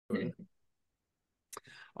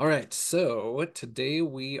All right, so today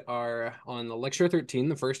we are on the lecture 13,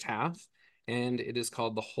 the first half, and it is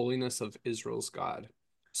called The Holiness of Israel's God.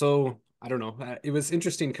 So, I don't know, it was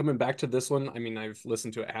interesting coming back to this one. I mean, I've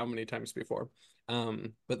listened to it how many times before?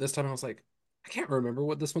 But this time I was like, I can't remember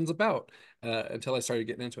what this one's about until I started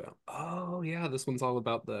getting into it. Oh, yeah, this one's all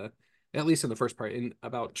about at least in the first part,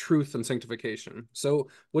 about truth and sanctification. So,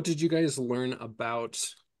 what did you guys learn about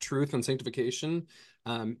truth and sanctification?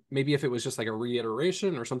 Maybe if it was just like a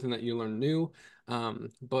reiteration or something that you learned new.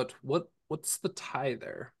 But what's the tie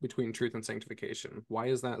there between truth and sanctification? Why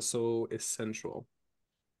is that so essential?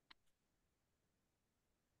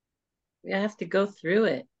 We have to go through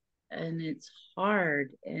it, and it's hard.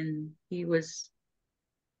 And he was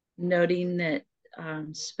noting that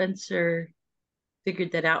Spencer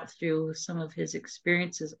figured that out through some of his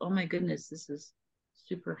experiences. Oh my goodness, this is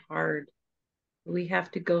super hard. We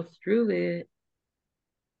have to go through it.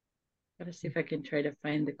 Gotta see if I can try to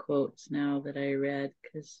find the quotes now that I read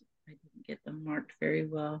because I didn't get them marked very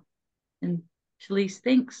well. And Shalise,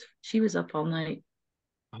 thanks. She was up all night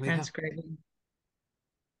Oh yeah. transcribing.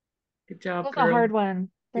 Good It job, was a girl. hard one.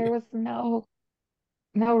 There was no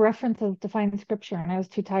references to find scripture, and I was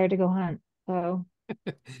too tired to go hunt. So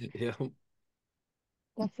Yeah.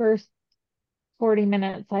 the first 40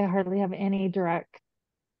 minutes, I hardly have any direct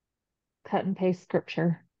cut and paste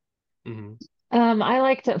scripture. Hmm. I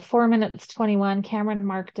liked it 4 minutes 21. Cameron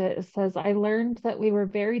marked it. It says, I learned that we were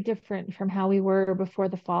very different from how we were before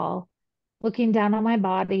the fall. Looking down on my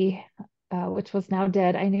body, which was now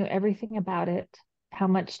dead, I knew everything about it, how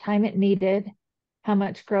much time it needed, how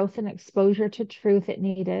much growth and exposure to truth it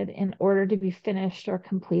needed in order to be finished or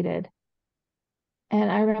completed. And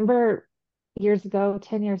I remember years ago,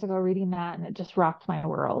 10 years ago, reading that, and it just rocked my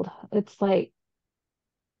world. It's like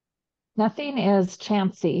nothing is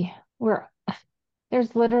chancy.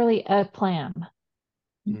 There's literally a plan,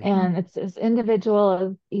 Hmm. and it's as individual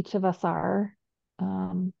as each of us are.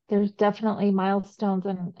 There's definitely milestones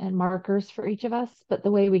and markers for each of us, but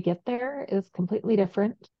the way we get there is completely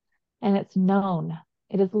different, and it's known.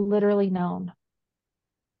 It is literally known.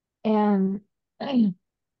 And I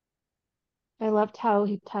loved how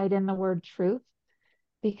he tied in the word truth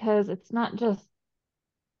because it's not just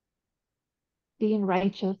being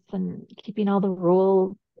righteous and keeping all the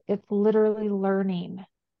rules, it's literally learning,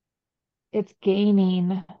 it's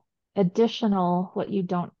gaining additional what you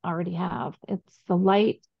don't already have. It's the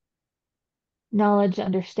light, knowledge,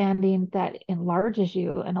 understanding that enlarges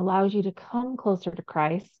you and allows you to come closer to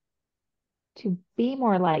Christ, to be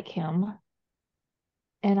more like Him.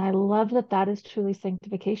 And I love that that is truly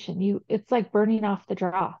sanctification. It's like burning off the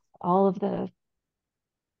dross, all of the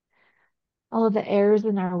errors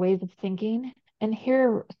in our ways of thinking. And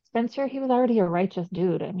here, Spencer, he was already a righteous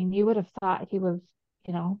dude. I mean, you would have thought he was,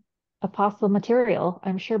 you know, apostle material,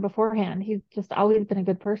 I'm sure beforehand. He's just always been a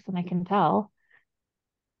good person, I can tell.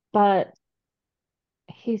 But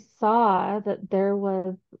he saw that there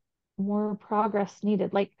was more progress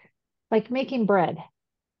needed, like making bread.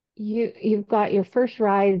 You've got your first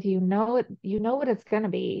rise, you know what it's going to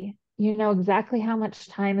be. You know exactly how much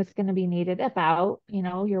time is going to be needed about,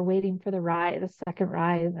 you're waiting for the second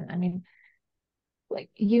rise. And I mean, like,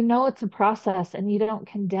 it's a process, and you don't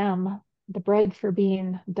condemn the bread for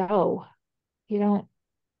being dough. You don't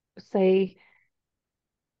say,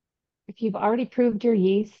 if you've already proved your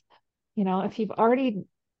yeast, if you've already,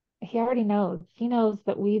 he knows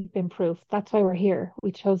that we've been proof. That's why we're here.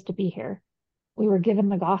 We chose to be here. We were given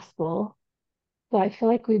the gospel. So I feel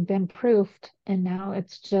like we've been proofed, and now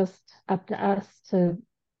it's just up to us to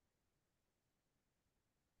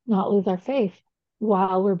not lose our faith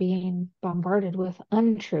while we're being bombarded with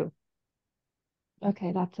untruth.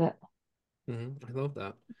 Okay, that's it. I love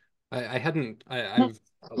that. I hadn't I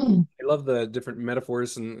love the different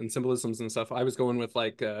metaphors and symbolisms and stuff. I was going with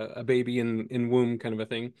like a baby in womb kind of a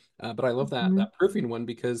thing. But I love Mhm. that proofing one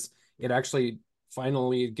because it actually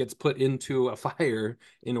finally gets put into a fire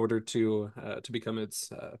in order to become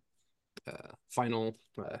its final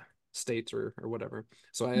state or whatever.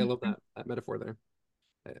 So I love that metaphor there.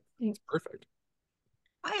 It's perfect.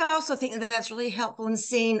 I also think that that's really helpful in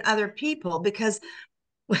seeing other people because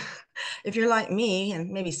if you're like me,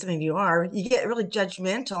 and maybe some of you are, you get really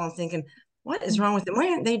judgmental and thinking, what is wrong with them? Why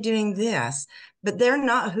aren't they doing this? But they're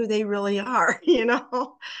not who they really are,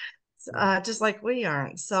 just like we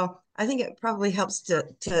aren't. So I think it probably helps to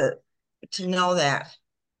know that.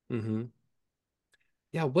 Mm-hmm.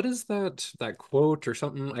 Yeah, what is that quote or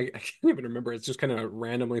something? I can't even remember. It's just kind of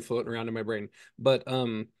randomly floating around in my brain. But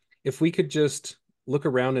if we could just look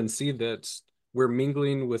around and see that we're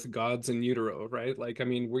mingling with gods in utero, right? Like, I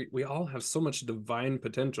mean, we all have so much divine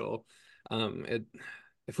potential. It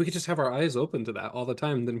If we could just have our eyes open to that all the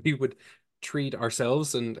time, then we would treat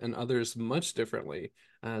ourselves and others much differently,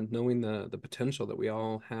 and knowing the potential that we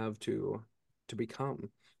all have to become,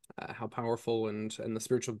 how powerful and the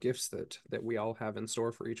spiritual gifts that we all have in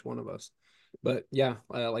store for each one of us. But yeah,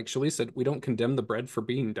 like Shalice said, we don't condemn the bread for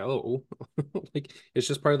being dough. Like, it's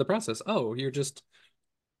just part of the process. Oh, you're just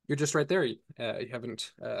right there. You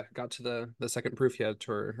haven't got to the second proof yet,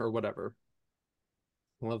 or whatever.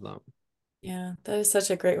 I love that. Yeah, that is such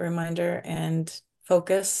a great reminder and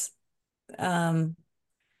focus um,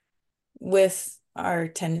 with our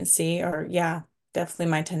tendency, or yeah, definitely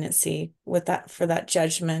my tendency with that for that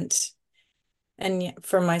judgment and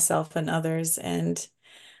for myself and others. And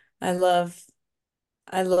I love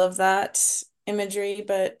I love that imagery,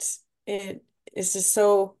 but it is just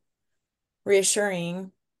so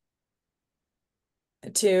reassuring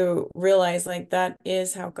to realize like that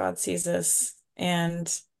is how God sees us.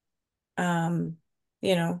 And um,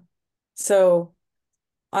 you know, so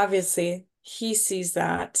obviously he sees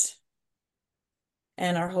that,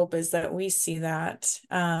 and our hope is that we see that.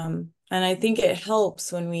 And I think it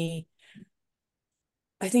helps when we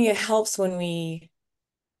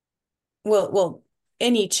well,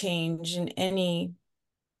 any change and any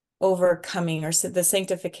overcoming or the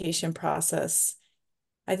sanctification process,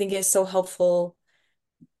 I think is so helpful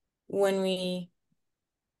when we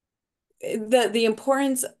the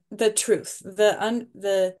importance,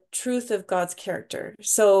 the truth of God's character.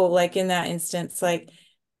 So like in that instance, like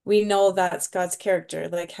we know that's God's character,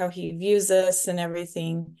 like how he views us and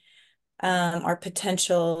everything, our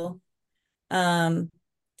potential. Um,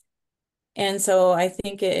 and so I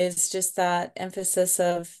think it is just that emphasis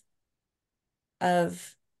of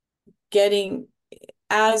getting,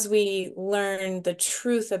 as we learn the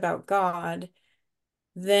truth about God,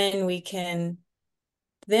 then we can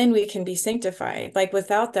be sanctified. Like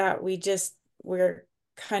without that, we're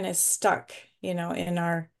kind of stuck, in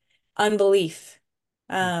our unbelief,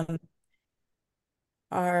 um,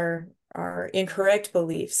 our incorrect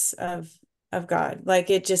beliefs of God. Like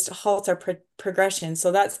it just halts our progression.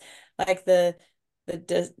 So that's like the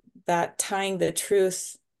that tying the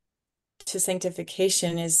truth to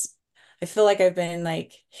sanctification is, I feel like I've been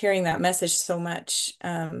like hearing that message so much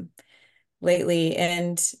lately.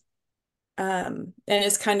 And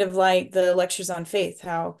it's kind of like the lectures on faith,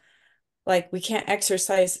 how like we can't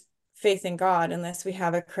exercise faith in God unless we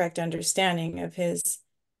have a correct understanding of his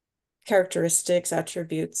characteristics,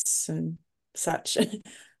 attributes, and such. Mm.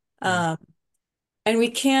 um, and we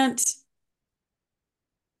can't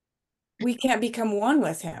become one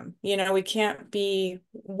with him. We can't be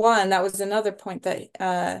one. That was another point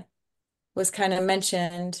that was kind of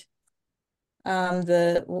mentioned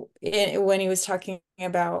when he was talking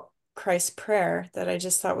about Christ's prayer, that I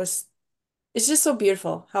just thought was, it's just so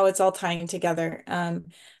beautiful how it's all tying together.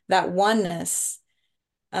 That oneness,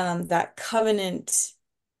 that covenant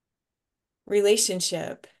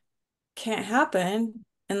relationship can't happen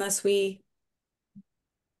unless we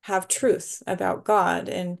have truth about God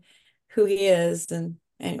and who he is. And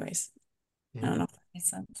anyways, I don't Mhm. know if that makes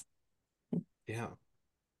sense. Yeah.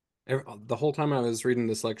 The whole time I was reading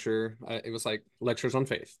this lecture, it was like lectures on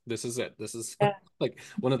faith. This is it. This is Yeah. like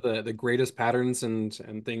one of the greatest patterns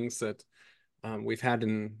and things that we've had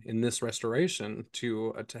in this restoration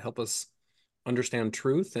to help us understand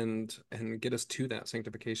truth and get us to that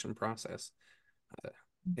sanctification process. Uh,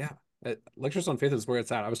 yeah, lectures on faith is where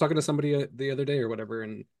it's at. I was talking to somebody the other day or whatever,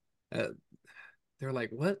 and uh, they're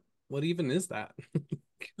like, "What? What even is that?"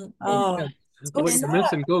 Oh Oh, yeah, so what And you're sad.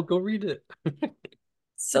 missing? Go read it.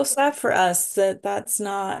 So sad for us that that's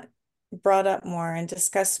not brought up more and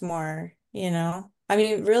discussed more. I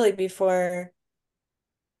mean, really before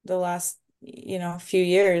the last, few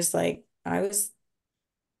years, like I was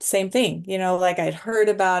same thing, like I'd heard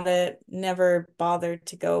about it, never bothered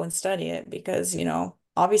to go and study it because,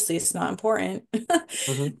 obviously it's not important.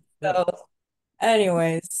 Mhm. Yeah. So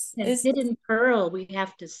anyways, and it's hidden pearl, we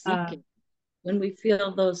have to seek uh it. When we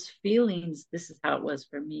feel those feelings, this is how it was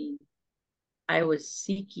for me. I was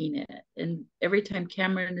seeking it. And every time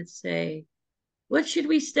Cameron would say, what should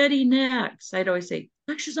we study next? I'd always say,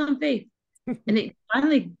 lectures on faith. And it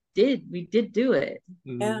finally did. We did do it.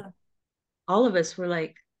 Mhm. yeah. All of us were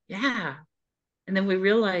like, yeah. And then we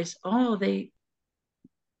realized, oh, they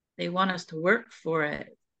want us to work for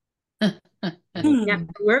it. We have Hmm.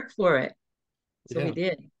 to work for it. So we Yeah.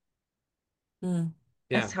 did. Hmm.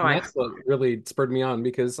 Yeah. That's how And I that's what really spurred me on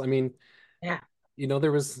because I mean, yeah.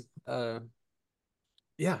 there was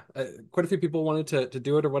yeah, quite a few people wanted to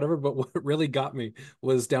do it or whatever, but what really got me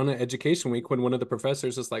was down at Education Week when one of the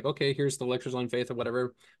professors was like, okay, here's the lectures on faith or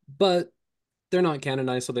whatever, but they're not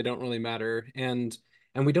canonized, so they don't really matter. And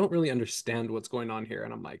we don't really understand what's going on here.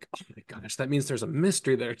 And I'm like, oh my gosh, that means there's a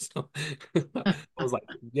mystery there. So I was like,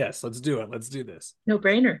 yes, let's do it. Let's do this. No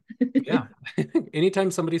brainer. Yeah.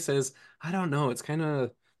 Anytime somebody says, I don't know, it's kind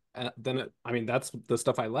of I mean, that's the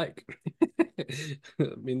stuff I like.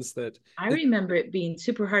 It means that I remember it being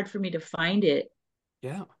super hard for me to find it.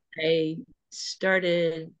 yeah. I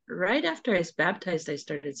started right after I was baptized, I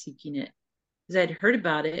started seeking it because I'd heard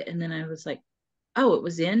about it. And then I was like, oh, it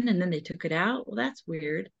was in, and then they took it out. Well, that's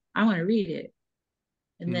weird. I want to read it.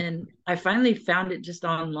 And Mm, then I finally found it just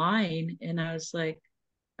online, and I was like,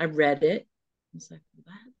 I read it. I was like,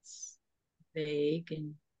 well, that's vague.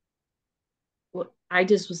 And well, I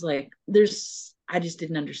just was like, I just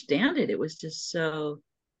didn't understand it. It was just it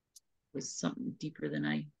was something deeper than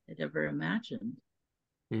I had ever imagined.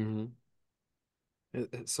 mhm.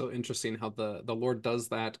 It's so interesting how the Lord does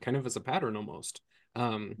that kind of as a pattern almost.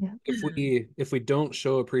 Yeah. If we don't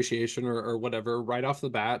show appreciation or whatever right off the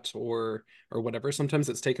bat or whatever, sometimes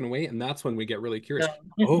it's taken away, and that's when we get really curious.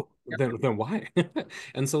 So, Oh, then why?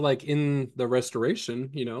 And so like in the restoration,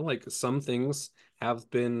 like some things have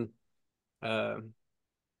been uh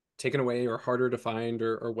taken away or harder to find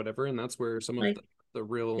or whatever, and that's where some of like the the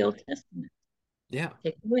real Old Testament, yeah,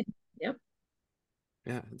 take it away. Yep.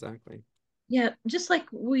 yeah, exactly. Yeah, just like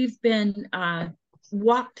we've been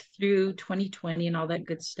walked through 2020 and all that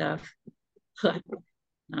good stuff.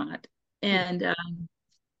 Not. And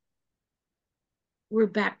we're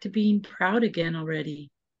back to being proud again already,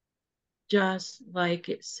 just like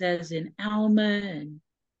it says in Alma and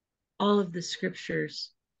all of the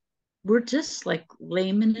scriptures. We're just like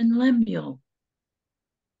Laman and Lemuel.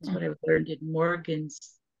 That's what I learned in Morgan's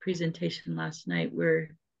presentation last night.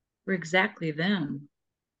 We're exactly them.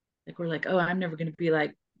 Like we're like, oh, I'm never going to be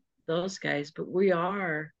like those guys, but we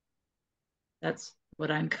are. That's what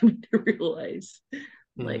I'm coming to realize.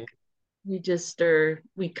 Mhm. Like we just are,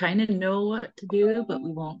 we kind of know what to do, but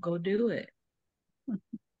we won't go do it.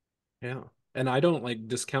 Yeah. And I don't like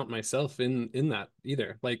discount myself in that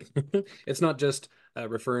either. Like it's not just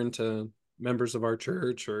referring to members of our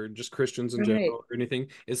church or just Christians in Right. general or anything.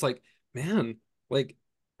 It's like, man, like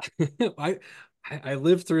I I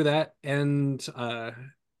lived through that, and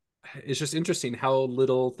it's just interesting how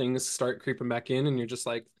little things start creeping back in and you're just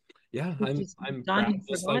like, yeah, We just I'm moved on proud and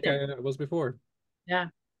just forgot like it. I was before. Yeah.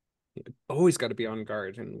 Always got to be on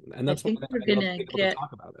guard, and I that's why think we're I love gonna being able to get,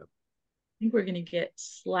 talk about it. I think we're gonna get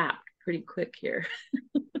slapped pretty quick here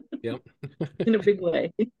Yep. in a big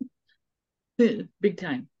way. Big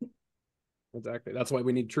time. Exactly. That's why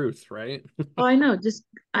we need truth, right? Oh, I know. Just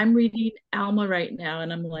I'm reading Alma right now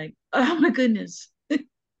and I'm like, oh my goodness,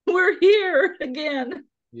 we're here again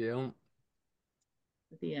Yeah,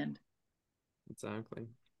 at the end. exactly.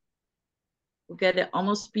 We've got to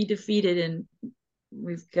almost be defeated and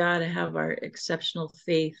we've got to have our exceptional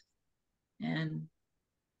faith and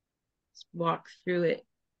walk through it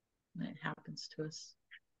when it happens to us.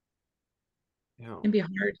 Yeah. It can be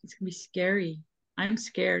hard. It's gonna be scary. I'm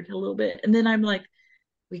scared a little bit. And then I'm like,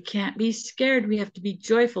 we can't be scared. We have to be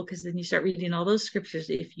joyful because then you start reading all those scriptures.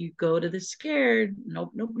 If you go to the scared,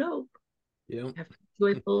 nope, nope, nope. Yeah. You have to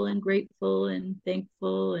be joyful and grateful and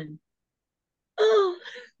thankful and oh,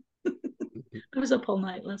 I was up all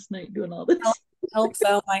night last night doing all Help- this. Helps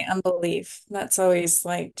out my unbelief. That's always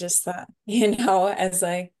like just that,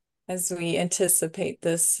 as we anticipate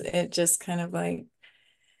this, it just kind of like,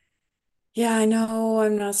 yeah, I know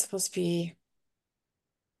I'm not supposed to be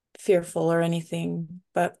fearful or anything,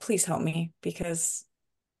 but please help me because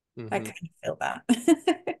I Hmm. kind of feel that.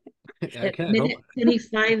 I At can't help minute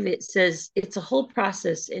 25, it says it's a whole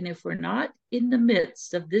process. And if we're not in the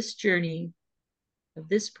midst of this journey, of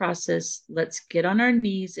this process, let's get on our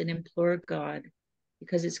knees and implore God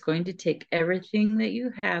because it's going to take everything that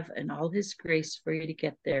you have and all his grace for you to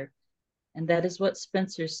get there. And that is what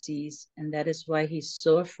Spencer sees. And that is why he's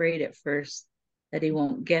so afraid at first that he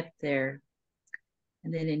won't get there.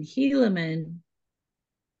 And then in Helaman,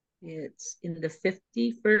 it's in the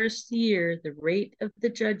 51st year, the rate of the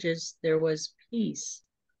judges, there was peace,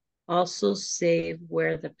 also save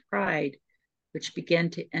where the pride which began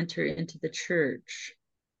to enter into the church.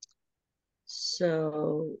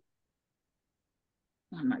 So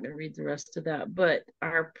I'm not going to read the rest of that, but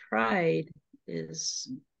our pride is,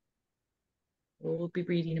 well, we'll be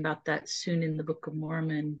reading about that soon in the Book of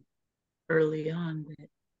Mormon early on, but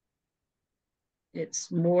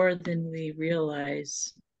it's more than we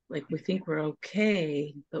realize. Like we think we're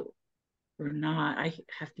okay, but we're not. I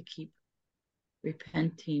have to keep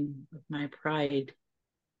repenting of my pride,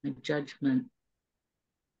 my judgment,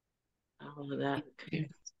 all of that kind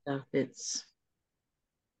of stuff. It's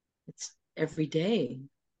every day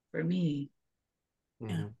for me. Yeah,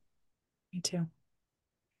 Mhm. me too.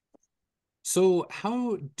 So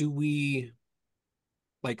how do we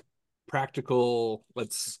like practical,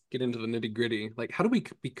 let's get into the nitty gritty. Like, how do we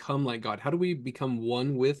become like God? How do we become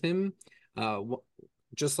one with Him?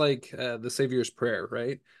 Just like the Savior's prayer,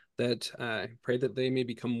 right? That pray that they may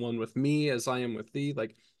become one with me as I am with thee.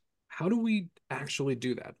 Like, how do we actually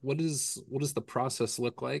do that? What does the process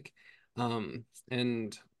look like?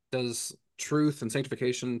 And does truth and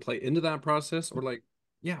sanctification play into that process? Or like,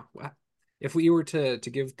 yeah, if we were to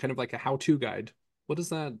give kind of like a how-to guide, what is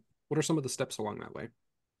that? What are some of the steps along that way?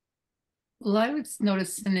 Well, I was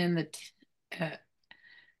noticing uh,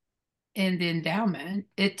 in the endowment,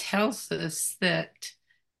 it tells us that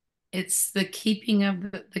it's the keeping of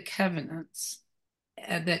the covenants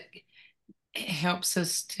that helps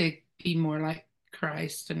us to be more like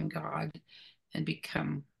Christ and God and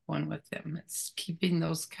become one with them. It's keeping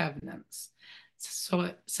those covenants.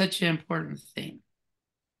 So such an important thing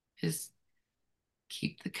is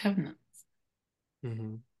keep the covenants.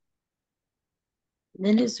 Mm-hmm.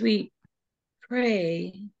 Then, as we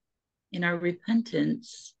pray in our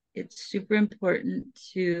repentance, it's super important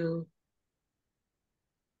to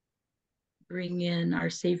bring in our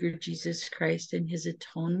Savior Jesus Christ and his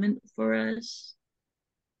atonement for us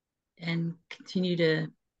and continue to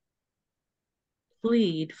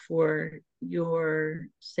plead for your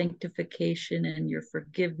sanctification and your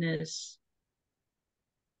forgiveness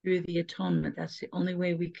through the atonement. That's the only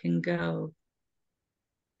way we can go.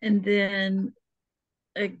 And then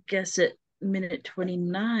I guess at minute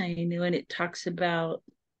 29, when it talks about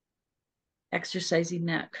exercising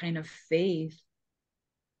that kind of faith,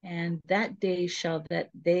 and that they shall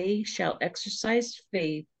exercise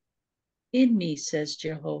faith in me, says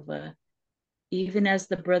Jehovah, even as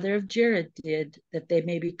the brother of Jared did, that they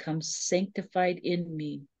may become sanctified in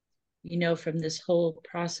me. You know, from this whole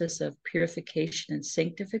process of purification and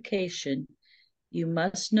sanctification, you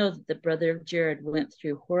must know that the brother of Jared went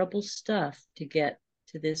through horrible stuff to get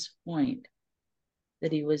to this point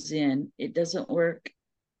that he was in. It doesn't work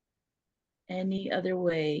any other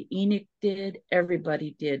way. Enoch did,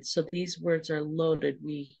 everybody did. So these words are loaded.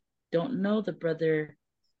 We don't know the brother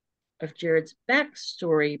of Jared's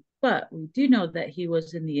backstory, but we do know that he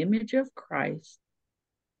was in the image of Christ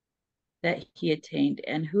that he attained.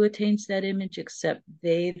 And who attains that image except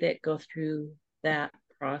they that go through that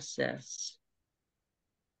process?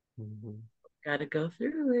 Mm-hmm. Got to go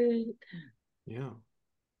through it. Yeah.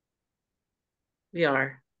 We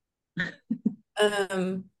are.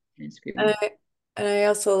 Um, and I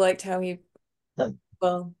also liked how he,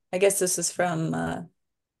 well, I guess this is from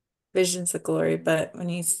Visions of Glory, but when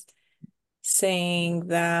he's saying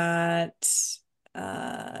that,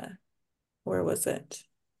 uh, where was it?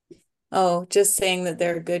 Oh, just saying that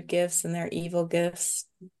there are good gifts and there are evil gifts,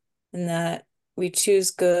 and that we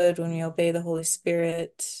choose good when we obey the Holy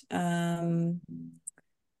Spirit,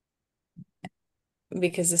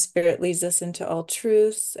 because the Spirit leads us into all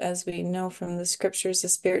truths. As we know from the scriptures, the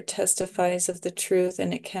Spirit testifies of the truth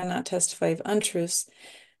and it cannot testify of untruths.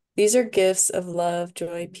 These are gifts of love,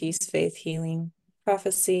 joy, peace, faith, healing,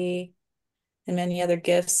 prophecy, and many other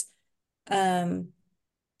gifts.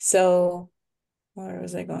 So where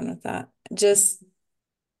was I going with that? Just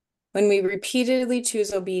when we repeatedly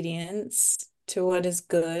choose obedience to what is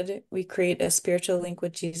good, we create a spiritual link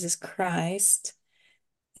with Jesus Christ,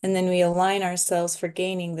 and then we align ourselves for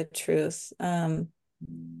gaining the truth. And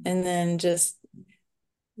then just,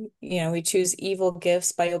 we choose evil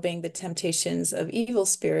gifts by obeying the temptations of evil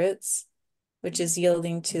spirits, which is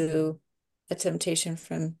yielding to a temptation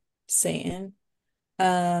from Satan.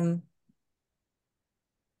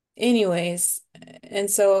 Anyways, and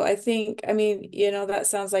so I think, that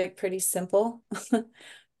sounds like pretty simple,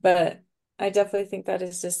 but I definitely think that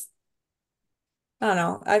is just, I don't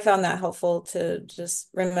know, I found that helpful to just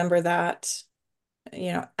remember that,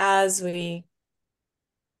 as we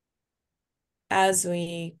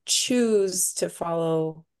choose to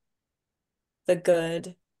follow the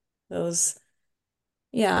good, those,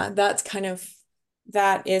 yeah,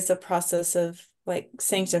 that is a process of like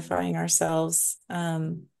sanctifying ourselves,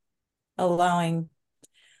 allowing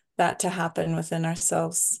that to happen within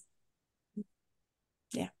ourselves.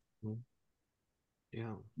 Yeah.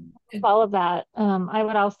 Yeah. With all of that, I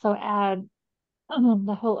would also add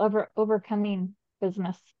the whole overcoming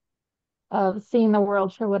business of seeing the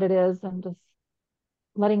world for what it is and just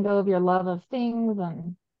letting go of your love of things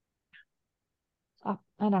and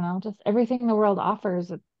I don't know, just everything the world offers.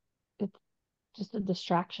 It's just a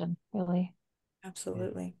distraction, really.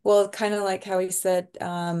 Absolutely. Well, kind of like how he said,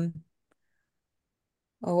 oh,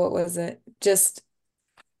 what was it? Just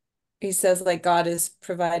he says like God has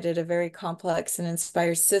provided a very complex and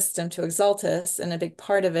inspired system to exalt us, and a big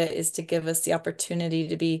part of it is to give us the opportunity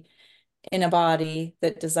to be in a body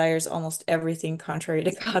that desires almost everything contrary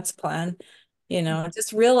to God's plan.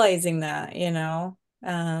 Just realizing that,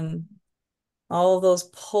 all of those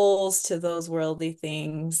pulls to those worldly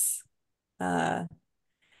things uh,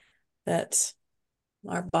 that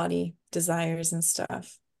our body desires and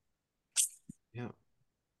stuff. Yeah.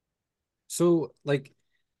 So, like,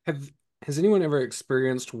 have has anyone ever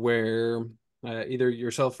experienced where either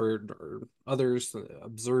yourself or others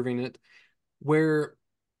observing it, where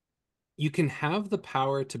you can have the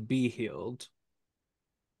power to be healed,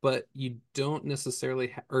 but you don't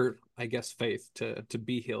necessarily or I guess faith to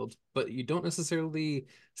be healed, but you don't necessarily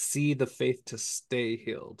see the faith to stay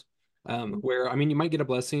healed. Where I mean, you might get a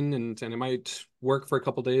blessing and it might work for a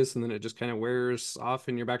couple days, and then it just kind of wears off,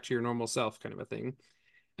 and you're back to your normal self, kind of a thing.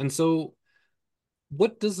 And so,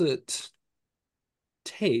 what does it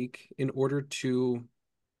take in order to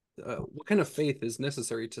what kind of faith is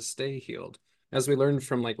necessary to stay healed? As we learned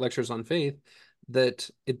from like lectures on faith, that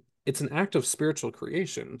it's an act of spiritual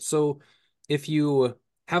creation. So if you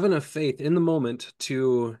have enough faith in the moment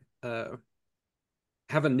to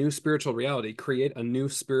have a new spiritual reality, create a new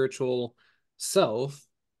spiritual self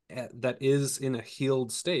that is in a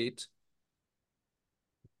healed state,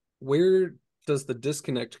 where does the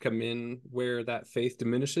disconnect come in where that faith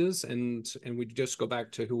diminishes and we just go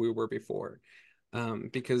back to who we were before?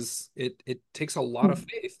 Because it takes a lot of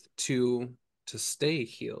faith to stay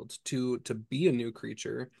healed, to be a new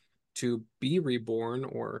creature, to be reborn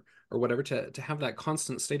or whatever, to have that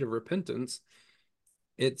constant state of repentance.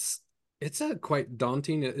 It's it's a quite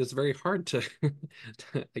daunting. It's very hard to,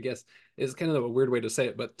 I guess, it's kind of a weird way to say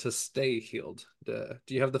it, but to stay healed. Do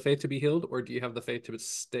you have the faith to be healed, or do you have the faith to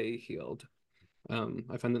stay healed?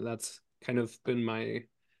 I find that that's kind of been my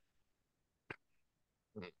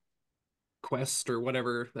quest or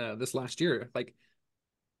whatever this last year. Like,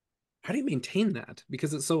 how do you maintain that?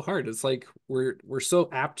 Because it's so hard. It's like we're so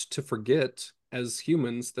apt to forget as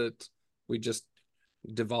humans that we just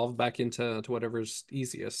devolve back into to whatever's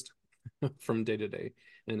easiest from day to day,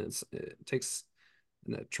 and it takes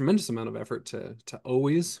a tremendous amount of effort to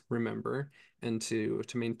always remember and to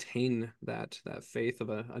maintain that faith of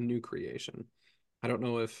a new creation. I don't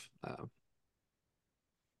know if I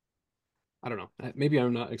don't know. Maybe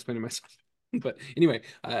I'm not explaining myself. But anyway,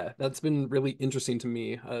 that's been really interesting to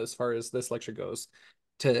me as far as this lecture goes,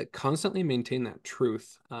 to constantly maintain that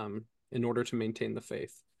truth in order to maintain the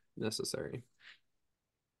faith necessary.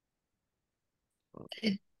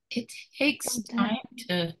 It takes time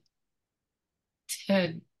to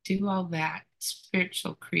do all that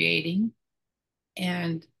spiritual creating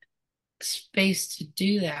and space to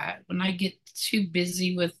do that. When I get too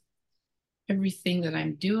busy with everything that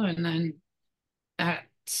I'm doing, then that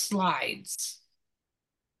slides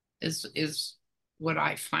is what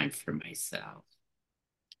I find for myself.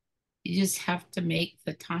 You just have to make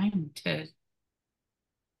the time to,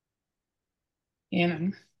 you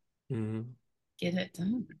know, Mm-hmm. get it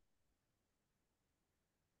done.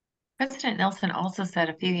 President Nelson also said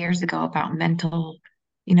a few years ago about mental,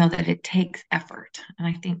 that it takes effort. And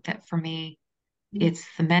I think that for me, it's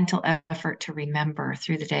the mental effort to remember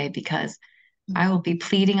through the day because I will be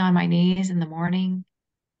pleading on my knees in the morning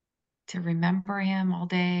to remember him all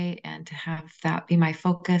day and to have that be my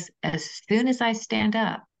focus. As soon as I stand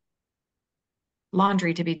up,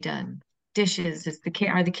 laundry to be done, dishes,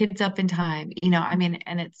 are the kids up in time? I mean,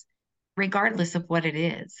 and it's regardless of what it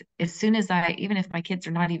is. As soon as even if my kids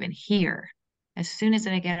are not even here, as soon as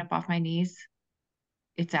I get up off my knees,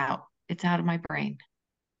 it's out. It's out of my brain.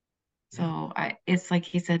 So it's like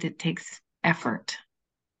he said, it takes effort.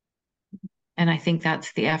 And I think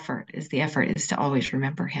that's the effort is to always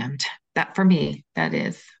remember him. That for me, that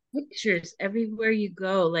is. Pictures everywhere you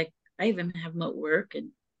go. Like I even have them at work and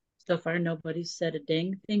so far nobody said a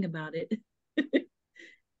dang thing about it.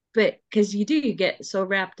 But because you get so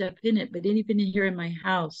wrapped up in it. But even here in my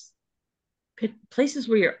house, places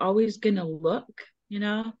where you're always gonna look,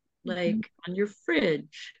 like on your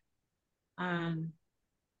fridge, in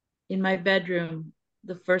my bedroom,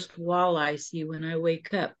 the first wall I see when I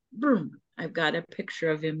wake up, boom, I've got a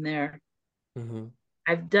picture of him there. Mm-hmm.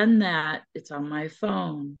 I've done that. It's on my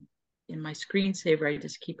phone. In my screensaver, I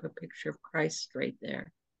just keep a picture of Christ right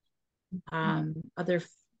there. Other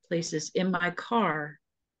places in my car,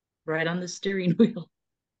 right on the steering wheel.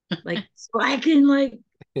 Like, so I can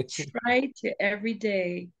try to every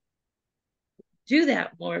day do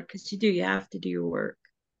that more because you have to do your work.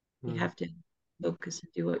 You Mm. have to focus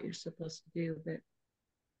and do what you're supposed to do. But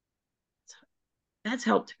that's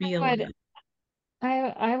helped me a I lot. would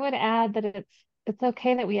I would add that it's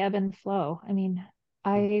okay that we ebb and flow. I mean, Mm.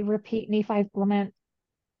 I repeat Nephi's lament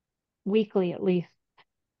weekly at least.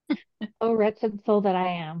 Oh, wretched soul that I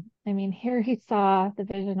am. I mean, here he saw the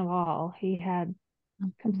vision of all. He had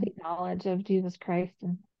Mhm. complete knowledge of Jesus Christ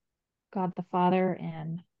and God the Father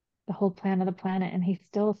and the whole plan of the planet, and he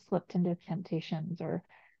still slipped into temptations or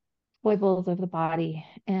foibles of the body.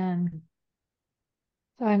 And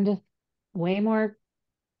so I'm just way more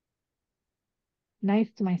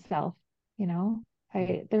nice to myself, you know.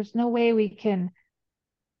 Mm. There's no way we can,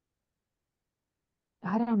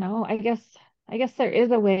 I don't know. I guess there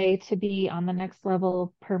is a way to be on the next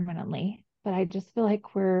level permanently, but I just feel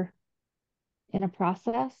like we're in a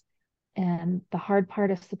process and the hard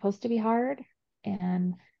part is supposed to be hard.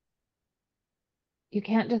 And you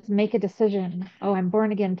can't just make a decision, oh, I'm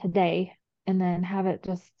born again today, and then have it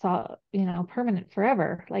just permanent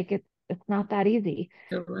forever. Like it's not that easy.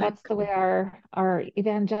 That's Correct. the way our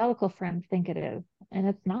evangelical friends think it is, and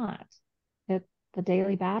it's not. It's the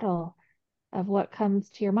daily battle of what comes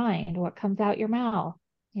to your mind, what comes out your mouth.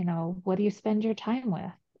 What do you spend your time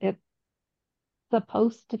with? It's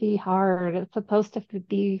supposed to be hard. It's supposed to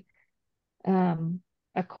be um,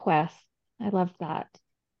 a quest. I love that.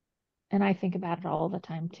 And I think about it all the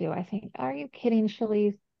time too. I think, are you kidding,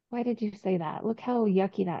 Shalice? Why did you say that? Look how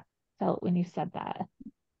yucky that felt when you said that.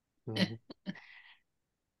 Mhm.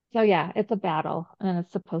 So yeah, it's a battle and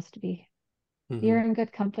it's supposed to be. You're Mhm. in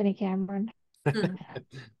good company, Cameron. Hmm.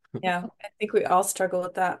 Yeah, I think we all struggle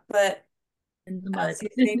with that. But In the mud. as you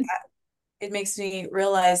say that, it makes me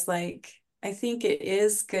realize like I think it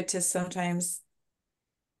is good to sometimes,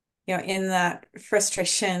 in that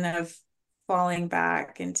frustration of falling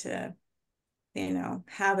back into,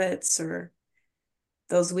 habits or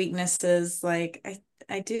those weaknesses, like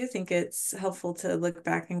I do think it's helpful to look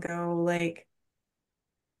back and go like,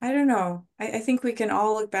 I don't know. I think we can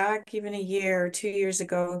all look back even a year or 2 years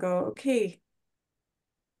ago and go, okay,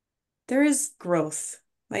 there is growth.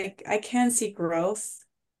 Like I can see growth,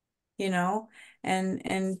 you know,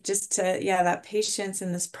 and just to, yeah, that patience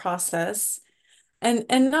in this process. And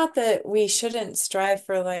not that we shouldn't strive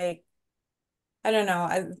for like, I don't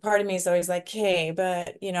know, part of me is always like, hey,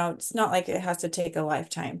 but it's not like it has to take a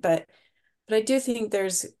lifetime. But I do think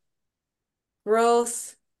there's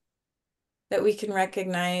growth that we can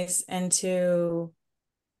recognize and to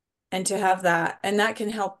have that, and that can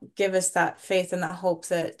help give us that faith and that hope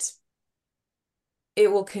that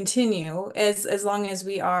it will continue as long as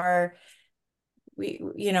we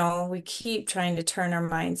keep trying to turn our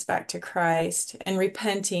minds back to Christ and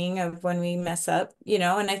repenting of when we mess up,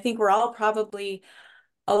 and I think we're all probably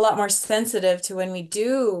a lot more sensitive to when we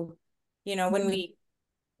do, when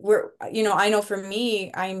I know for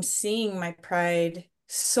me, I'm seeing my pride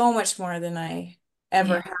so much more than I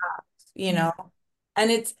ever Yeah. have, Yeah.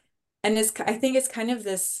 and I think it's kind of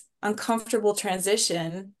this uncomfortable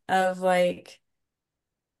transition of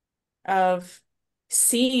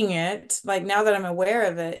seeing it, like now that I'm aware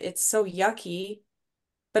of it, it's so yucky,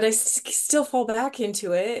 but I still fall back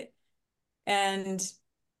into it. And,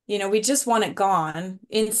 we just want it gone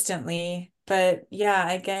instantly. But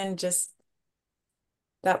yeah, again, just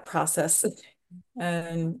that process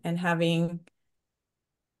and having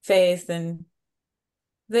faith and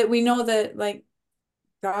that we know that like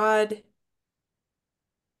God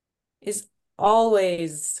is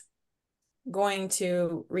always going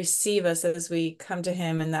to receive us as we come to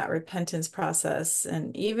him in that repentance process.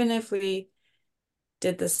 And even if we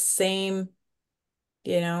did the same,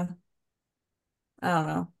 you know, I don't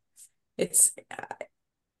know. It's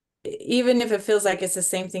even if it feels like it's the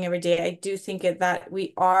same thing every day, I do think that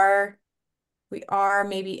we are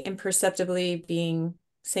maybe imperceptibly being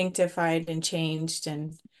sanctified and changed.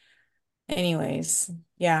 And anyways,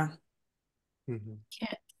 yeah. Mhm.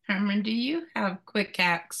 Cameron, do you have quick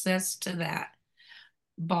access to that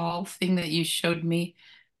ball thing that you showed me?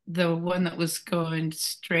 The one that was going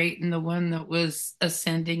straight and the one that was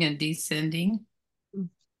ascending and descending? Do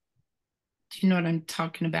you know what I'm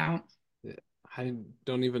talking about? Yeah, I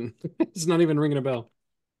don't even, it's not even ringing a bell.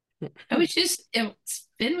 It's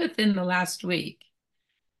been within the last week.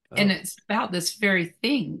 And Oh, it's about this very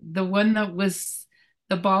thing. The one that was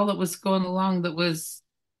the ball that was going along that was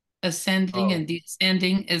ascending oh, and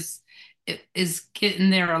descending is getting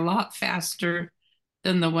there a lot faster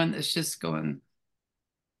than the one that's just going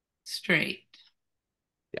straight.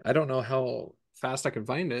 yeah. I don't know how fast I can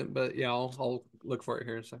find it, but yeah, I'll look for it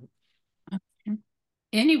here in a second.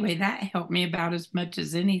 Anyway, that helped me about as much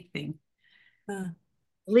as anything. Uh,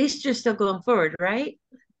 At least you're still going forward, right?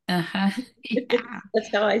 Uh-huh. Yeah. That's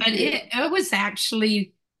how I But see it. it was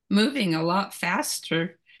actually moving a lot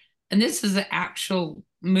faster. And this is an actual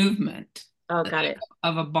movement Oh, got it.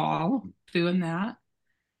 of a ball doing that.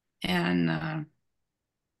 And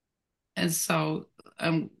so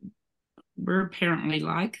we're apparently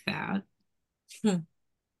like that. hmm.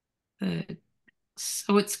 But,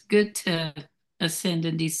 so it's good to ascend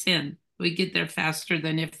and descend. We get there faster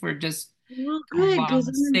than if we're just Well, going good, along because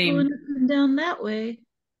the I'm going same. up and down that way.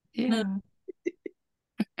 Yeah.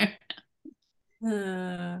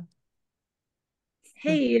 Uh,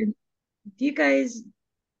 Hey, do you guys,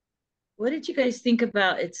 what did you guys think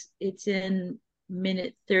about it's in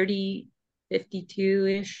minute 30,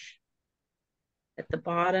 52-ish at the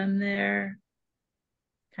bottom there,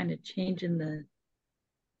 kind of changing the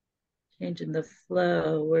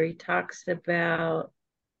flow where he talks about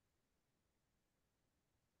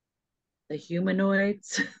the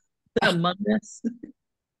humanoids among us.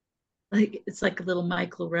 Like it's like a little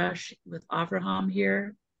Michael Rush with Avraham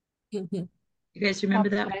here. You guys remember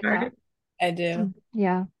that Prophesied part? that. I do.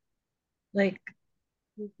 Yeah. Like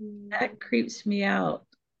that creeps me out,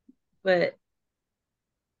 but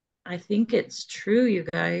I think it's true, you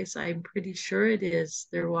guys. I'm pretty sure it is.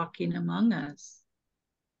 They're walking among us.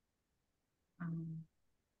 Um,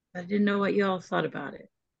 I didn't know what y'all thought about it.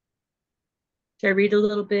 Should I read a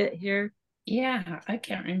little bit here? Yeah, I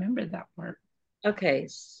can't remember that part. Okay,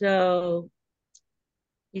 so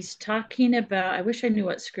he's talking about, I wish I knew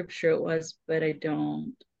what scripture it was, but I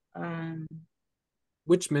don't. Um,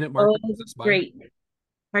 Which minute marker oh, is this by? great.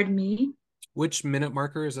 Pardon me? Which minute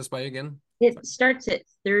marker is this by again? It starts at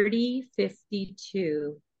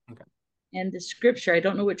 30:52. Okay. And the scripture, I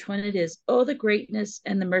don't know which one it is. Oh, the greatness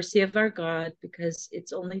and the mercy of our God, because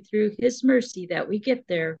it's only through his mercy that we get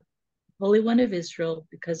there. Holy One of Israel,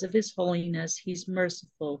 because of his holiness, he's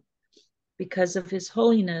merciful. Because of his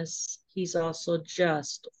holiness, he's also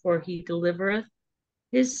just, for he delivereth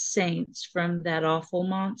his saints from that awful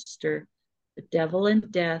monster, the devil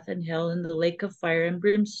and death and hell and the lake of fire and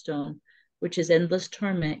brimstone, which is endless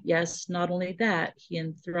torment. Yes, not only that, he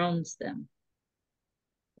enthrones them.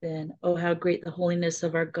 Then, oh, how great the holiness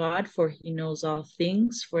of our God, for he knows all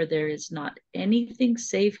things, for there is not anything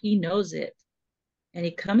save he knows it. And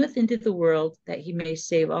he cometh into the world that he may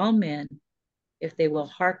save all men, if they will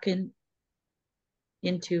hearken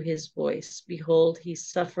into his voice. Behold, he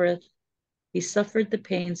suffered the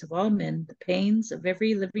pains of all men, the pains of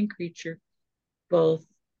every living creature, both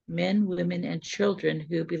men, women, and children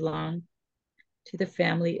who belong to the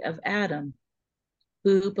family of Adam.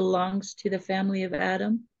 Who belongs to the family of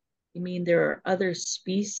Adam? You mean there are other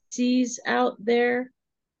species out there?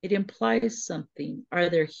 It implies something. Are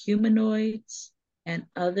there humanoids and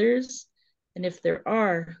others? And if there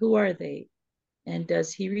are, who are they? And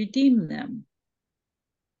does he redeem them?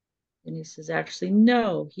 And he says, actually,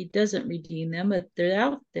 no, he doesn't redeem them, but they're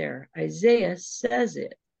out there. Isaiah says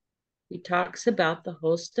it. He talks about the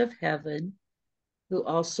host of heaven who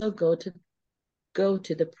also go to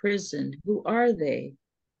the prison. Who are they?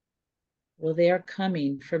 Well, they are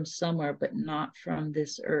coming from somewhere, but not from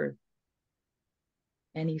this earth.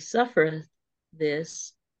 And he suffereth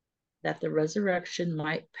this, that the resurrection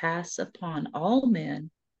might pass upon all men,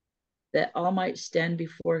 that all might stand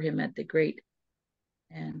before him at the great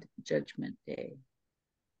and judgment day.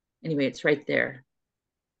 Anyway, it's right there.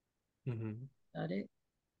 Mm-hmm. Got it?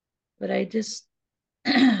 But I just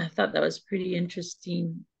I thought that was pretty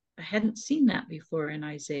interesting. I hadn't seen that before in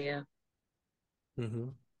Isaiah. Mm-hmm.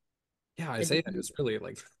 Yeah, I Isaiah didn't. is really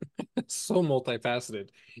like so multifaceted.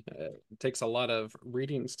 It takes a lot of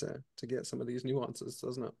readings to get some of these nuances,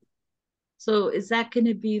 doesn't it? So is that going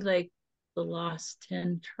to be like the lost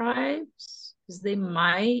 10 tribes? Because they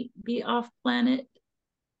might be off planet.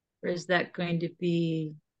 Or is that going to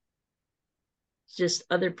be just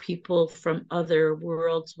other people from other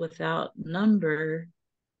worlds without number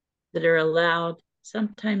that are allowed?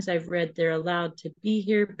 Sometimes I've read they're allowed to be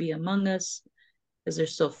here, be among us, because they're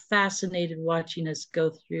so fascinated watching us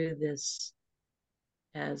go through this,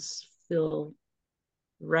 as Phil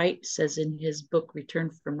Wright says in his book,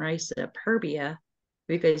 Return from Rice at Herbia. Have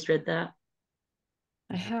you guys read that?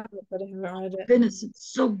 I have it, but I haven't read it. Goodness,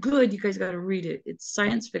 it's so good. You guys got to read it. It's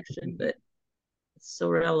science fiction, but it's so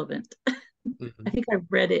relevant. I Mm-hmm. think I've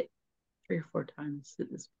read it 3 or 4 times at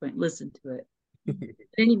this point, listened to it.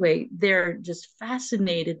 Anyway, they're just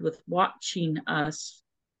fascinated with watching us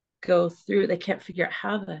go through. They can't figure out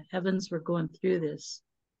how the heavens were going through this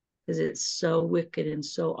because it's so wicked and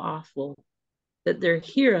so awful that they're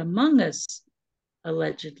here among us,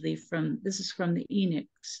 allegedly. From this is from the Enoch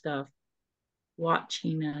stuff,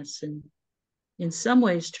 watching us and in some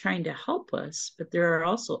ways trying to help us, but there are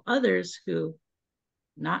also others who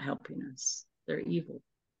not helping us. They're evil.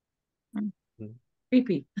 Mhm.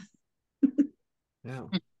 Creepy. Yeah.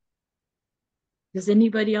 Does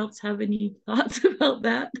anybody else have any thoughts about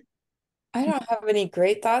that? I don't have any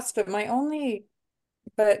great thoughts,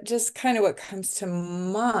 but just kind of what comes to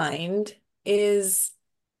mind is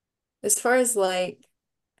as far as like,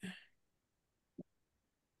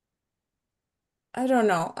 I don't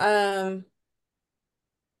know.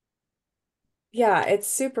 Yeah, it's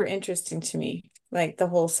super interesting to me, like the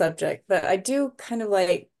whole subject. But I do kind of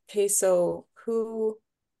like, okay, so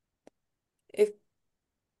if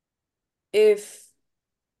if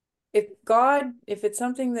if it's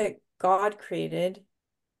something that God created,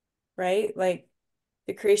 right? Like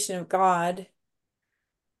the creation of God,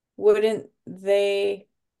 wouldn't they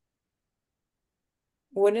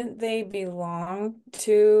wouldn't they belong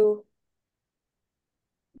to,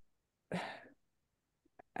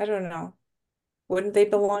 I don't know. Wouldn't they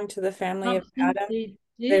belong to the I family of don't think Adam? they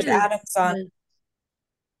There's do Adam's on, because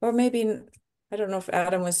or maybe I don't know if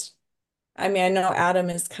Adam was, I mean, I know Adam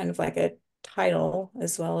is kind of like a title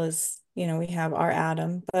as well as, we have our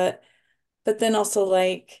Adam, but then also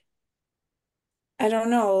like I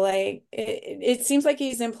don't know, like it seems like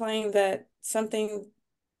he's implying that something,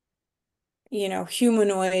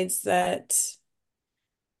 humanoids that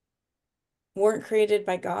weren't created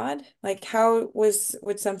by God, like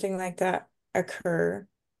would something like that occur?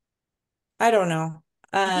 I don't know.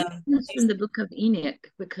 I think Um, it's from the book of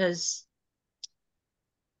Enoch because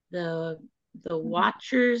the the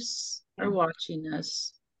watchers are yeah, watching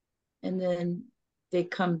us and then they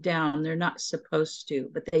come down. They're not supposed to,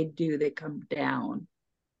 but they do. They come down.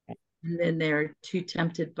 And then they're too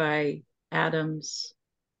tempted by Adam's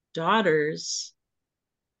daughters.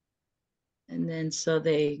 And then so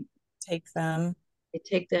take them. they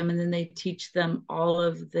take them and then they teach them all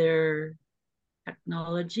of their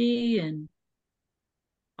technology and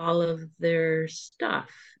all of their stuff.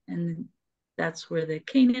 And that's where the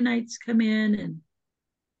Canaanites come in. And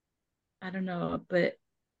I don't know, but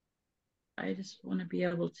I just want to be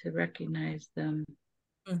able to recognize them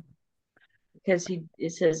Mm, because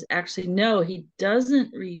it says actually no, he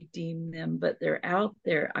doesn't redeem them, but they're out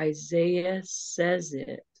there. Isaiah says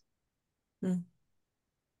it. mm.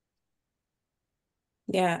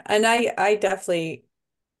 Yeah, and I definitely,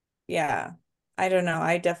 yeah, I don't know.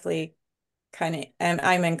 I definitely kind of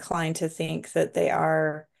I'm inclined to think that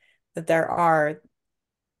there are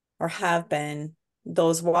or have been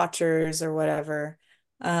those watchers or whatever.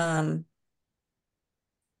 Um,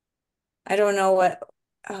 I don't know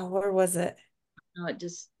where was it? No, it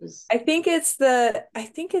just was. I think it's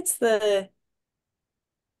the,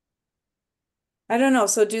 I don't know.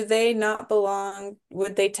 So do they not belong,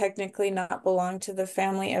 would they technically not belong to the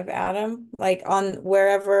family of Adam? Like on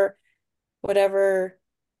whatever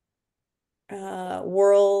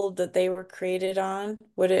world that they were created on,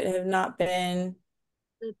 would it have not been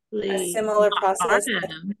a similar Not our process?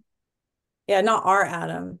 Adam. Yeah, not our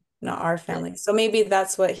Adam, not our family. So maybe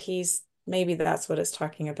that's what it's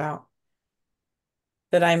talking about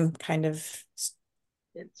that I'm kind of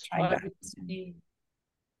It's trying to hard to understand. see.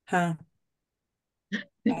 Huh.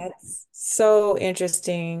 That's so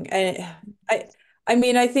interesting. And I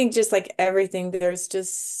mean, I think just like everything, there's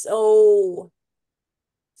just so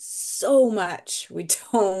much we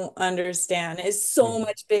don't understand. It's so Mhm.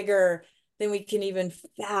 much bigger than we can even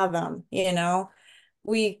fathom.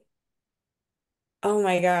 We, oh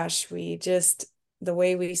my gosh, the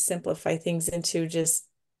way we simplify things into just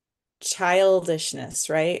childishness,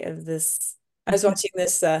 right? I was watching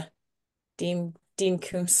this Dean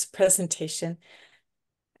Koontz presentation,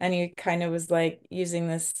 and he kind of was like using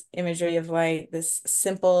this imagery of like this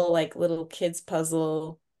simple like little kids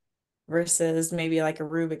puzzle versus maybe like a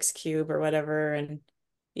Rubik's cube or whatever. And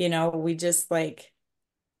we just like,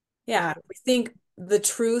 yeah, we think the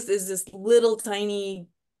truth is this little tiny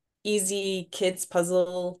easy kids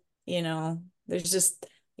puzzle. There's just,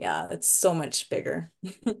 yeah, it's so much bigger.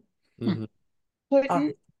 Mhm. Oh,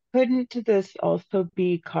 Couldn't couldn't this also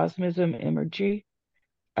be cosmism imagery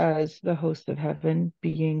as the host of heaven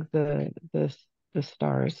being the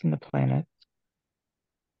stars and the planets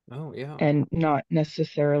Oh, yeah. and not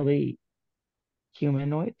necessarily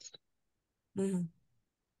humanoids? mhm.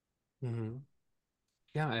 Hmm.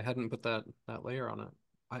 Yeah, I hadn't put that layer on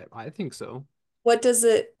it. I think so.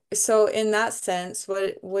 So in that sense,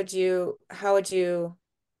 how would you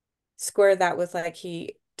square that with like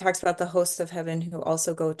he talks about the hosts of heaven who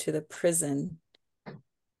also go to the prison?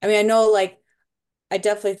 I mean, I know like I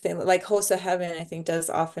definitely think like hosts of heaven, I think does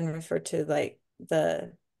often refer to like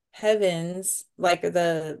the heavens, like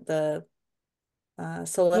the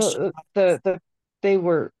celestial. Well, they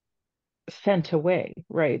were sent away,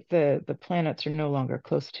 right? The planets are no longer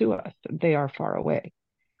close to us. They are far away.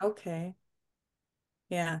 Okay.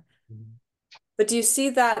 Yeah. Mhm. But do you see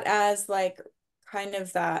that as like kind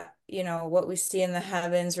of that, what we see in the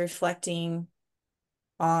heavens reflecting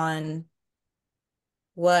on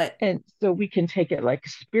what, And so we can take it like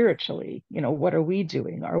spiritually, what are we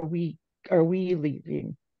doing? Are we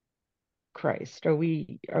leaving Christ? Are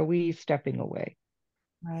we stepping away?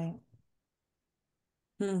 right?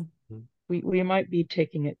 Hmm, We might be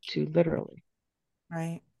taking it too literally.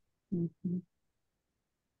 right. Mhm.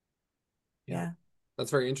 Yeah. Yeah.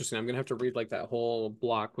 That's very interesting. I'm gonna have to read like that whole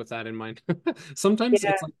block with that in mind. Sometimes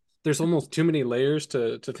Yeah. it's like there's almost too many layers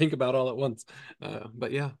to think about all at once.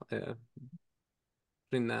 But yeah,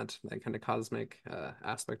 putting that kind of cosmic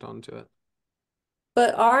aspect onto it.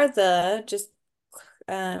 But are the just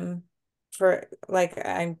um for like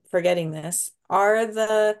I'm forgetting this, are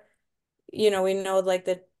we know like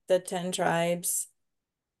the 10 tribes,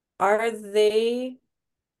 are they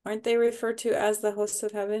aren't they referred to as the hosts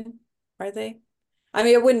of heaven? Are they? I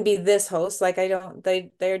mean, it wouldn't be this host. Like I don't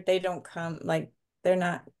they don't come like they're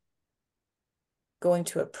not going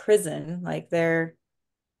to a prison. Like they're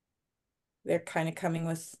kind of coming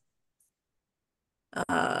with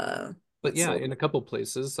But what's yeah, the in a couple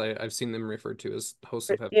places, I've seen them referred to as hosts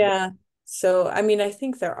of heaven. yeah. So I mean, I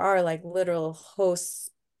think there are like literal hosts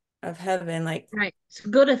of heaven. Like Right. So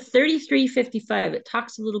go to 3355. It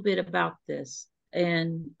talks a little bit about this.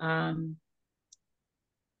 And a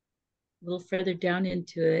little further down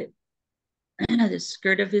into it, the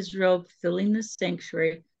skirt of his robe filling the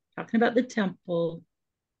sanctuary, talking about the temple.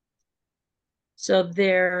 So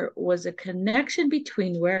there was a connection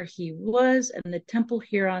between where he was and the temple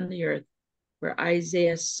here on the earth. Where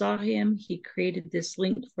Isaiah saw him, he created this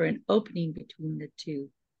link for an opening between the two.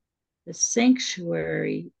 The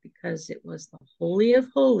sanctuary, because it was the Holy of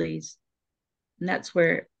Holies, and that's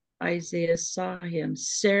where Isaiah saw him.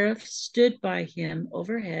 Seraph stood by him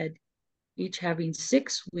overhead, each having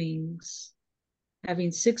 6 wings.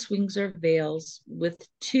 Having 6 wings or veils, with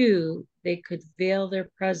two, they could veil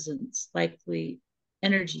their presence, likely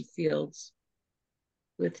energy fields.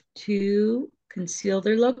 With two, conceal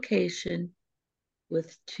their location.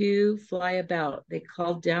 With two, fly about. They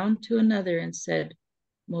called down to another and said,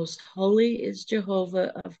 Most holy is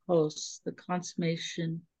Jehovah of hosts, the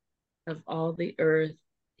consummation of all the earth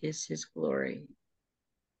is his glory.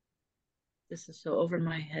 This is so over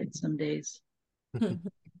my head some days.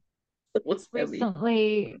 It was heavy.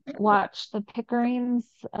 Recently watched the Pickerings,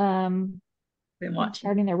 Been watching.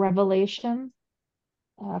 starting their Revelations.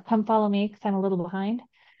 Come follow me because I'm a little behind.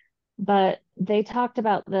 But they talked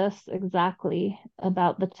about this exactly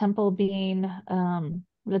about the temple in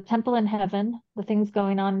heaven, the things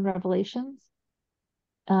going on in Revelations,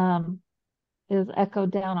 um, is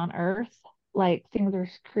echoed down on earth, like things are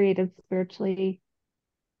created spiritually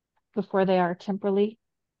before they are temporally.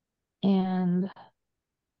 And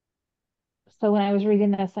so when I was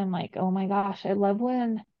reading this, I'm like, oh my gosh, I love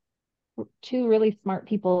when two really smart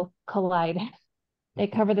people collide. They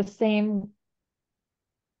cover the same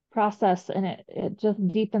process and it just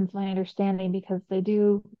deepens my understanding because they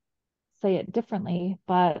do say it differently,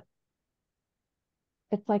 but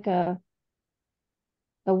it's like a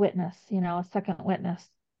witness, a second witness.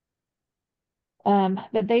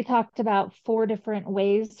 But they talked about 4 different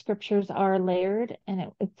ways scriptures are layered,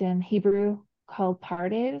 and it's in Hebrew called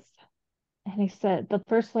pardes. And he said the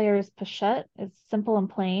first layer is pashat, it's simple and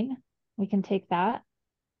plain. We can take that.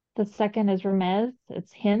 The second is remez,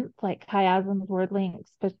 it's hints like chiasms, word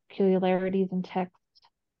links, peculiarities in text.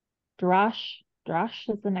 Drash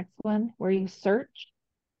is the next one, where you search.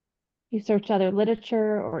 You search other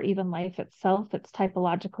literature or even life itself. It's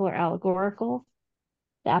typological or allegorical.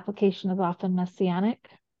 The application is often messianic.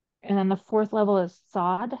 And then the fourth level is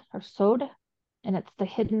sod or sod, and it's the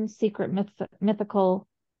hidden secret mythical,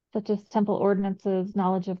 such as temple ordinances,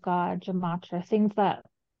 knowledge of God, gematria, things that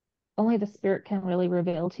only the spirit can really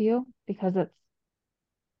reveal to you because it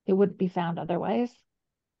wouldn't be found otherwise.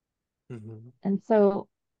 Mhm. And so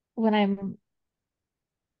when I'm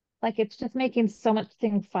like, it's just making so much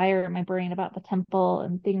things fire in my brain about the temple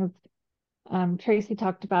and things. Tracy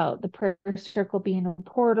talked about the prayer circle being a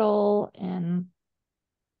portal and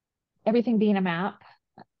everything being a map.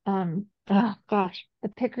 Oh gosh, the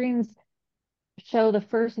Pickerings show the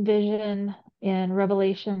first vision in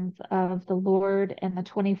Revelations of the Lord and the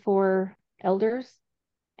 24 elders,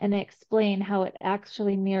 and they explain how it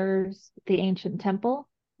actually mirrors the ancient temple,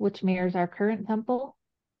 which mirrors our current temple,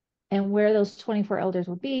 and where those 24 elders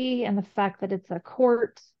would be, and the fact that it's a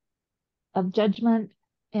court of judgment.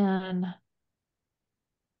 And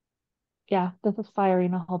yeah, this is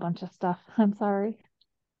firing a whole bunch of stuff. I'm sorry.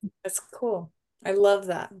 That's cool. I love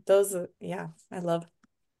that. Those are, yeah, I love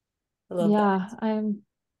that. Yeah, I'm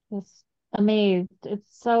just amazed.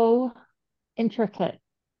 It's so intricate.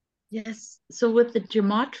 Yes. So with the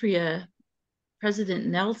gematria, President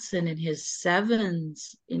Nelson and his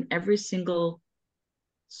sevens in every single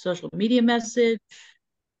social media message,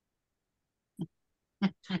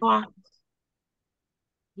 talk,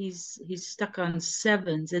 he's stuck on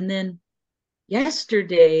sevens. And then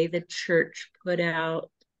yesterday the church put out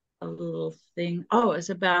a little thing. Oh, it's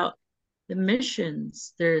about the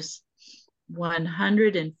missions. There's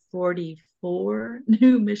 144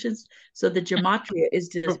 new missions. So the gematria is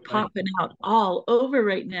just Right. popping out all over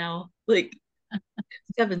right now. Like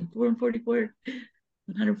 144,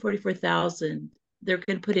 144,000. They're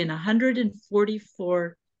going to put in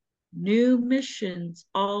 144 new missions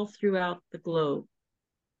all throughout the globe.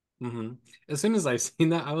 Hmm. As soon as I seen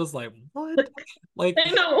that, I was like, what? Like,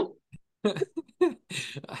 I know.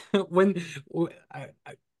 when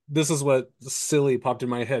this is what silly popped in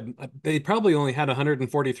my head. They probably only had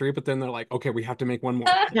 143, but then they're like, okay, we have to make one more.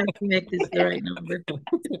 You have to make this the right number.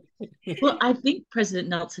 Well, I think President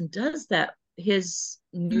Nelson does that. His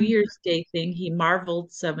New Year's Day thing, he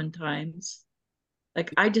marveled 7 times.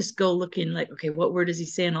 Like I just go looking like, okay, what word is he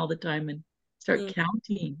saying all the time and start Mm,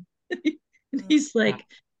 counting. And mm, he's like,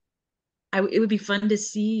 it would be fun to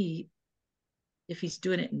see if he's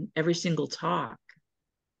doing it in every single talk.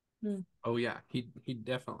 mm. Oh yeah, he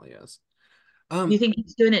definitely is. Do you Um, think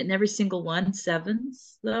he's doing it in every single one,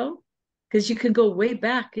 sevens though? Because you can go way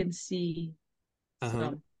back and see uh-huh.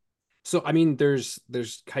 some, So I mean, there's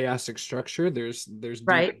chiastic structure, there's deep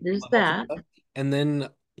right? There's levels of that. stuff, and then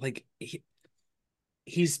like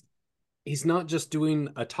he's he's not just doing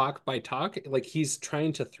a talk by talk, like he's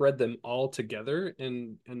trying to thread them all together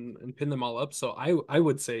and pin them all up. So I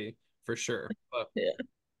would say for sure. But Yeah.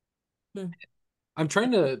 Mm. I'm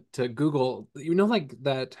trying to Google, like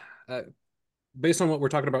that based on what we're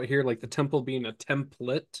talking about here, like the temple being a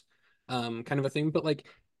template, kind of a thing. But like,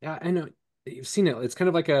 yeah, I know you've seen it. It's kind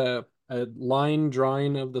of like a line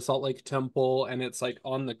drawing of the Salt Lake Temple, and it's like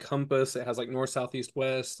on the compass. It has like north, south, east,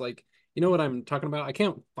 west. Like, you know what I'm talking about? I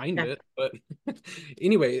can't find Yeah. it, but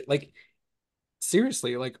anyway, like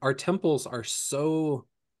seriously, like our temples are so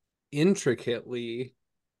intricately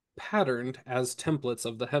patterned as templates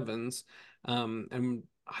of the heavens. And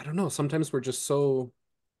I don't know, sometimes we're just so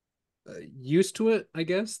used to it, I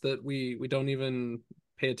guess, that we don't even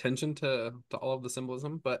pay attention to all of the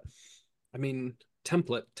symbolism. But I mean,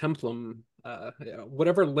 templum, yeah,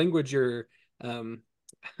 whatever language you're um,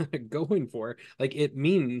 going for, like it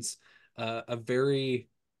means a very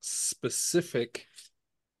specific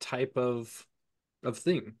type of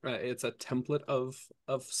thing. Right? It's a template of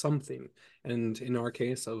something, and in our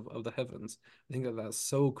case, of the heavens. I think that that's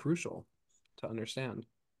so crucial to understand.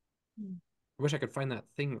 I wish I could find that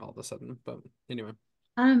thing all of a sudden, but anyway.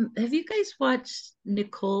 Have you guys watched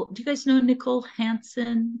Nicole? Do you guys know Nicole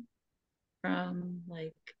Hansen from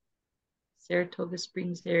like Saratoga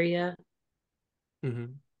Springs area? Hmm.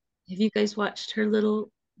 Have you guys watched her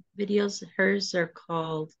little videos? Hers are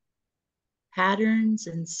called Patterns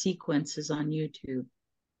and Sequences on YouTube.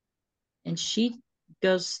 And she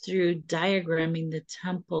goes through diagramming the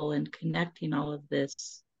temple and connecting all of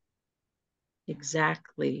this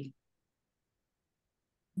exactly.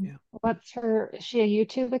 Yeah. Is she a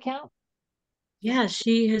YouTube account? Yeah,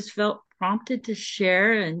 she has felt prompted to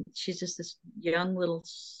share, and she's just this young little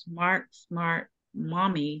smart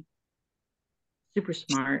mommy, super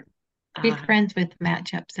smart. She's Uh, friends with Matt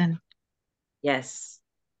Jepson. yes,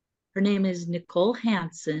 her name is Nicole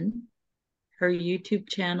Hansen. Her YouTube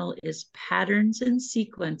channel is Patterns and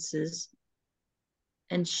Sequences,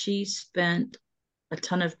 and she spent a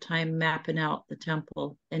ton of time mapping out the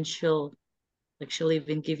temple. And she'll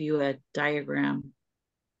even give you a diagram.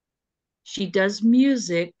 She does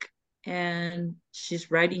music and she's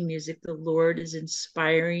writing music. The Lord is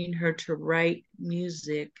inspiring her to write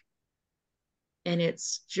music. And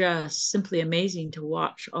it's just simply amazing to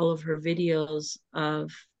watch all of her videos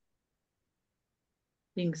of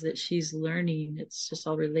things that she's learning. It's just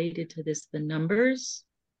all related to this, the numbers,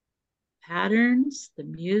 patterns, the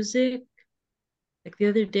music. Like the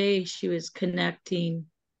other day, she was connecting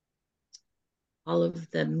all of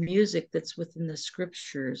the music that's within the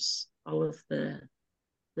scriptures, all of the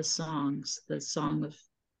songs, the song of,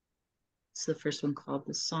 it's the first one called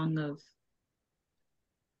the Song of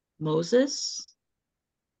Moses,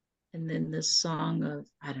 and then the song of,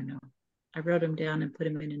 I don't know. I wrote them down and put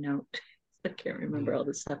them in a note. I can't remember all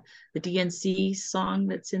this stuff. The DNC song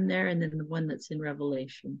that's in there, and then the one that's in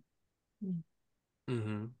Revelation.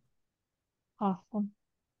 Mm-hmm. Awesome.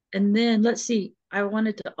 And then let's see, I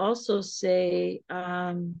wanted to also say,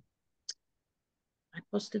 I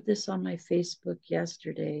posted this on my Facebook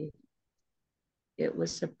yesterday. It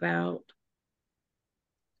was about,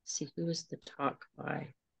 let's see, who was the talk by?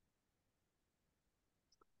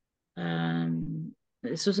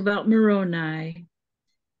 This was about Moroni,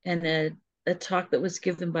 and a talk that was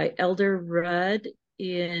given by Elder Rudd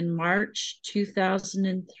in March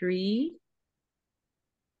 2003.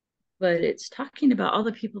 But it's talking about all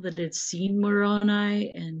the people that had seen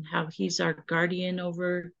Moroni and how he's our guardian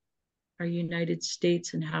over our United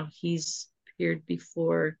States and how he's appeared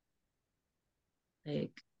before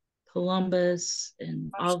like Columbus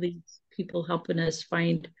and all these people helping us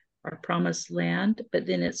find our promised land. But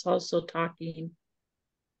then it's also talking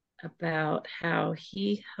about how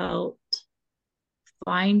he helped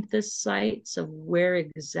find the sites of where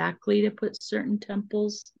exactly to put certain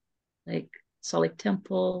temples, like Salt Lake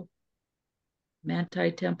Temple,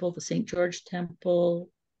 Manti Temple, the St. George Temple,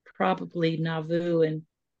 probably Nauvoo and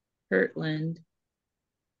Kirtland.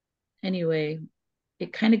 Anyway,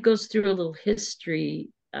 it kind of goes through a little history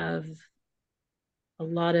of a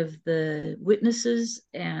lot of the witnesses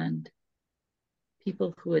and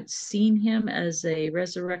people who had seen him as a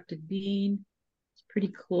resurrected being. It's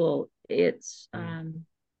pretty cool. It's I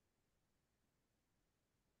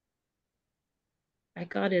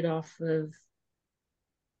got it off of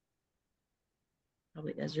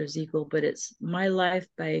probably Ezra's Eagle, but it's My Life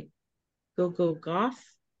by Gogo Goff.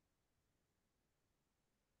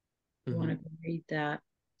 You want to read that?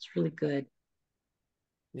 It's really good.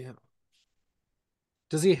 Yeah.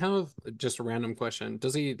 Does he have, just a random question,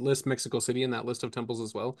 does he list Mexico City in that list of temples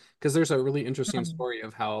as well? Because there's a really interesting story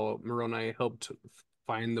of how Moroni helped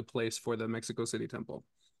find the place for the Mexico City temple.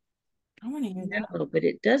 I want to hear that. No, but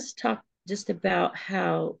it does talk just about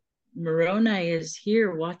how Moroni is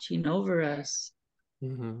here watching over us.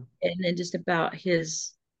 And then just about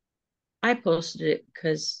his, I posted it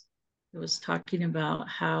because it was talking about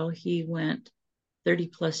how he went 30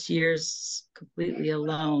 plus years completely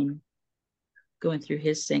alone, going through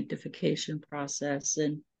his sanctification process.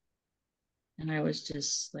 And I was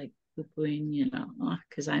just like poo-pooing, you know,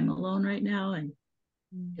 because I'm alone right now and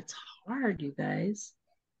it's hard, you guys.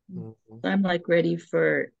 So I'm like ready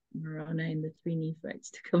for Moroni and the three Nephites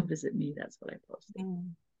to come visit me. That's what I posted.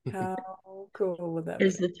 How cool would that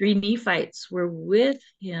Because be? the three Nephites were with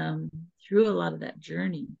him through a lot of that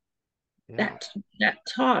journey. Yeah. That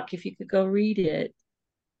talk, if you could go read it,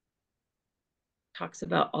 talks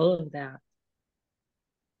about all of that.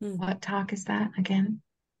 What talk is that again?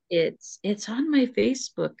 It's on my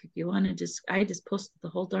Facebook if you want to I just posted the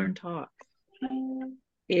whole darn talk.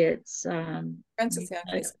 It's Friends with you on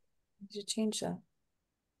Facebook. You should change that.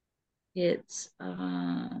 it's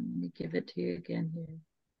let me give it to you again here.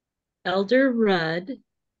 Elder Rudd,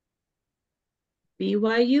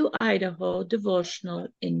 BYU Idaho devotional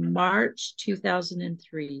in March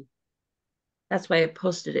 2003. That's why I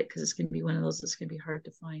posted it, because it's going to be one of those that's going to be hard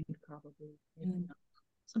to find probably.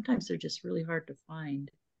 Sometimes they're just really hard to find.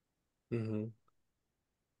 Post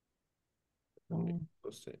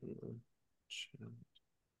it in the chat.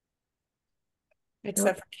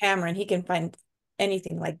 Except for Cameron, he can find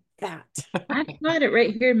anything like that. I've got it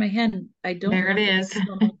right here in my hand. I don't There it is.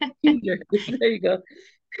 There you go.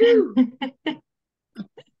 Whew.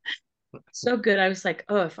 So good. I was like,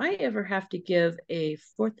 oh, if I ever have to give a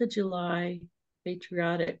 4th of July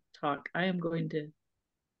patriotic talk, I am going to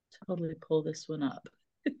totally pull this one up.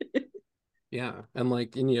 Yeah, and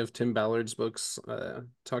like any of Tim Ballard's books,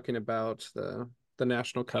 talking about the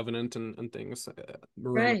National Covenant and things,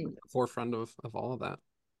 Moroni Right. at the forefront of all of that.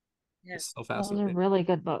 Yeah. It's so Those are fascinating. really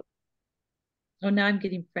good books. Oh, now I'm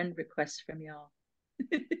getting friend requests from y'all.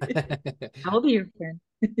 I'll be your friend.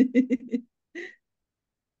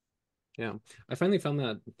 Yeah, I finally found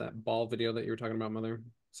that ball video that you were talking about, Mother.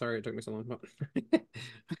 Sorry it took me so long.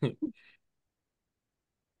 But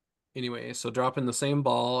anyway, so dropping the same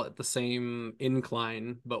ball at the same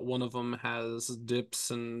incline, but one of them has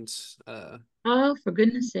dips and Oh, for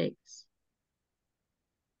goodness sakes.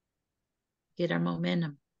 Get our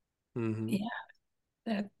momentum. Yeah,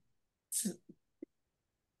 that's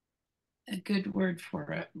a good word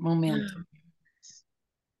for it. Momentum.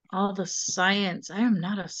 All the science. I am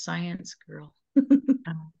not a science girl.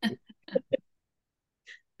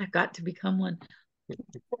 I've got to become one.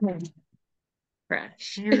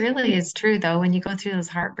 Crash. It really is true, though. When you go through those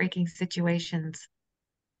heartbreaking situations,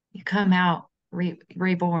 you come out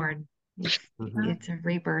reborn. It's a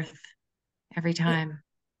rebirth every time.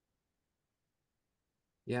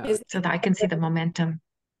 Yeah. So that I can see the momentum.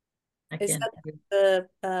 Is that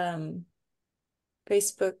the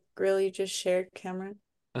Facebook reel you just shared, Cameron?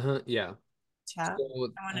 Yeah. Chat. So,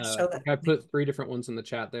 I want to show that. I put 3 different ones in the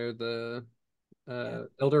chat there. The Yeah.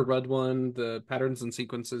 Elder Rudd one, the Patterns and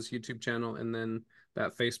Sequences YouTube channel, and then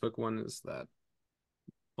that Facebook one is that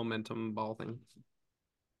momentum ball thing.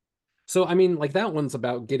 So, I mean, like that one's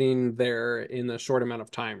about getting there in a short amount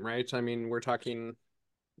of time, right? I mean, we're talking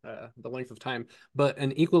the length of time, but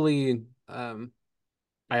an equally, I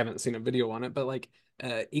haven't seen a video on it, but like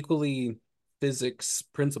equally physics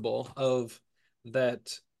principle of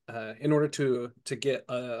that in order to get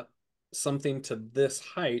something to this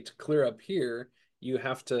height clear up here, you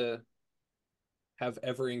have to have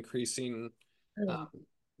ever increasing Oh, um,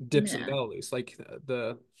 dips and man. valleys. Like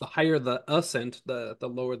the higher the ascent, the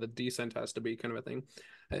lower the descent has to be, kind of a thing.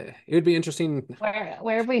 It would be interesting.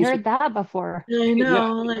 Where have we heard that before? I Yeah,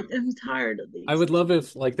 know, like I'm tired of I these would love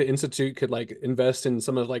things. if like the institute could like invest in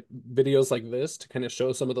some of like videos like this to kind of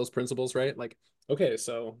show some of those principles, right? Like, okay,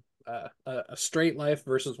 so a straight life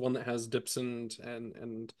versus one that has dips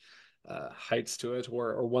and heights to it,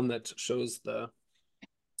 or one that shows the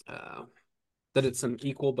uh, that it's an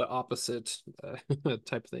equal but opposite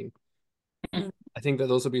type thing. Mm. I think that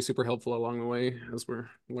those would be super helpful along the way as we're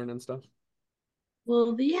learning stuff.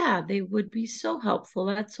 Well, yeah, they would be so helpful.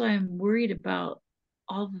 That's why I'm worried about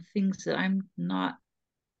all the things that I'm not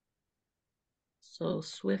so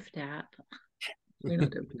swift at. To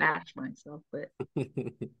bash myself, but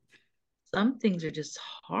some things are just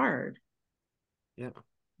hard. Yeah.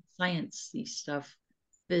 Sciencey stuff,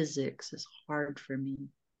 physics is hard for me.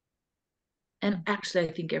 And actually,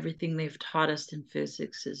 I think everything they've taught us in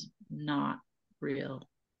physics is not real.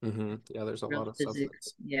 Yeah, there's a Real lot of stuff physics,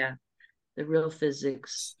 that's yeah, the real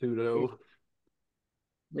physics is pseudo.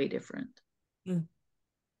 way different. Mm.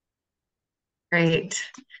 Great.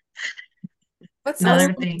 What's Oh, Another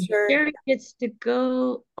also thing. sure. Carrie gets to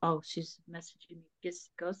go. Oh, she's messaging me. Gets to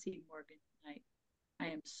go see Morgan tonight. I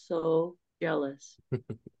am so jealous.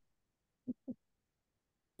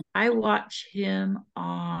 I watch him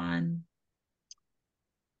on.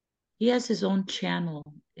 He has his own channel.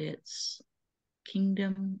 It's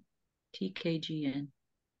Kingdom TKGN. Is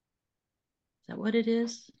that what it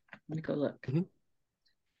is? Let me go look. Is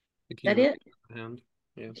The that kingdom of it? the hand.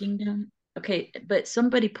 Yeah. Kingdom. Okay, but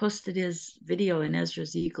somebody posted his video in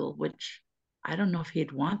Ezra's Eagle, which I don't know if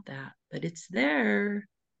he'd want that, but it's there.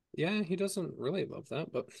 Yeah, he doesn't really love that,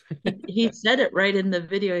 but He said it right in the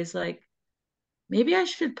video. He's like, maybe I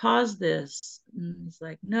should pause this. And he's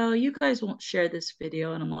like, no, you guys won't share this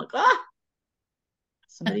video. And I'm like, ah,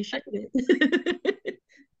 somebody shared it.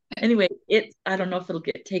 Anyway, I don't know if it'll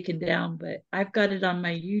get taken down, but I've got it on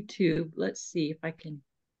my YouTube. Let's see if I can.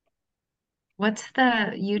 What's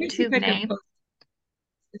the Let's see if YouTube I can name? post.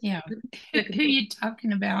 Yeah. Who are you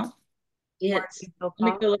talking about? It's Martin let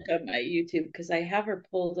me Philpott? go look on my YouTube because I have her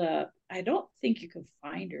pulled up. I don't think you can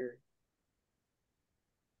find her.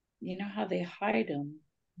 You know how they hide them.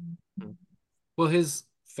 well, his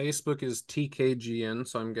Facebook is TKGN,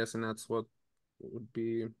 so I'm guessing that's what would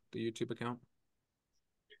be the YouTube account.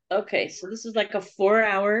 Okay, so this is like a 4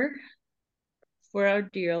 hour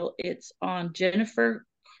deal. It's on Jennifer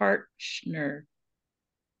Karchner,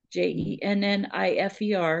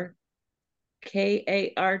 Jennifer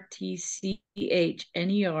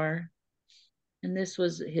Kartchner. And this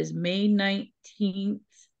was his May 19th,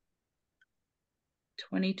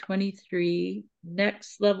 2023.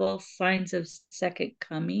 Next Level Signs of Second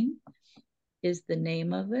Coming is the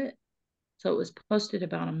name of it. So it was posted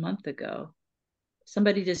about a month ago.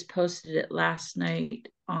 Somebody just posted it last night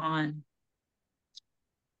on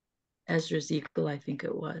Ezra's Eagle, I think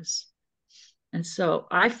it was. And so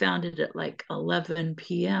I found it at like 11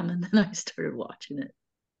 p.m. and then I started watching it.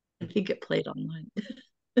 I think it played online.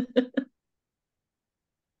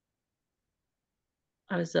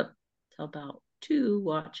 I was up till about 2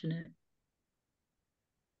 watching it.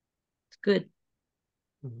 It's good,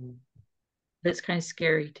 but it's kind of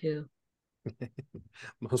scary too.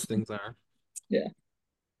 Most things are. Yeah.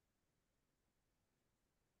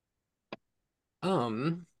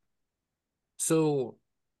 So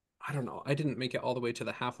I don't know. I didn't make it all the way to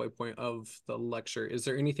the halfway point of the lecture. Is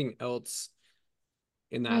there anything else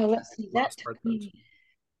in Oh, that let's see. That last took part that me,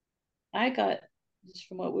 I got just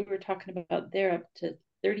from what we were talking about there up to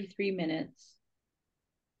 33 minutes.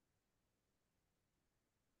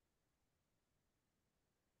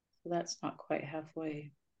 So that's not quite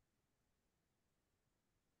halfway.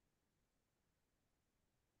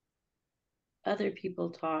 Other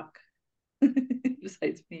people talk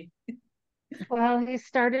besides me. Well, he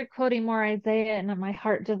started quoting more Isaiah, and my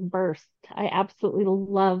heart just burst. I absolutely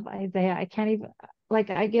love Isaiah. I can't even, like,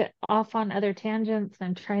 I get off on other tangents.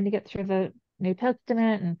 I'm trying to get through New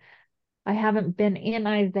Testament, and I haven't been in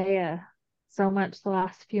Isaiah so much the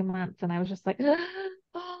last few months, and I was just like,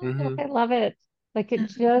 oh, Hmm. I love it. Like it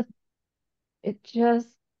just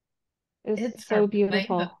is It's so our playbook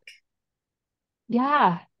beautiful.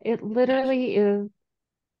 Yeah, it literally is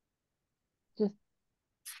just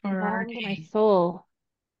for our balm to my day. soul.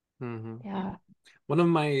 Hmm. Yeah. One of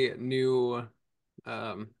my new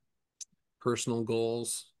um, personal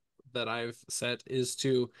goals that I've set is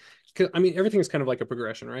to, 'cause, I mean, everything's kind of like a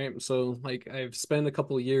progression, right? So, like, I've spent a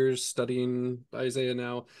couple of years studying Isaiah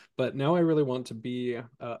now, but now I really want to be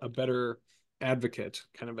a better advocate,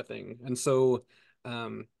 kind of a thing. And so,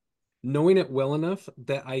 um, knowing it well enough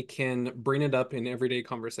that I can bring it up in everyday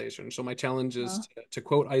conversation. So my challenge is Uh, to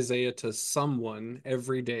quote Isaiah to someone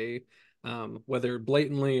every day, whether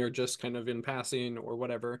blatantly or just kind of in passing or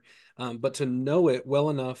whatever, but to know it well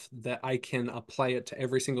enough that I can apply it to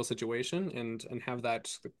every single situation and have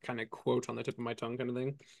that kind of quote on the tip of my tongue, kind of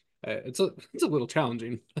thing. It's a little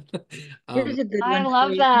challenging. Here's a good I one for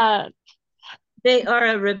love you. that. They are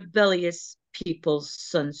a rebellious people's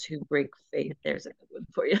sons who break faith. There's a good one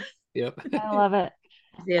for you. Yep. I love it.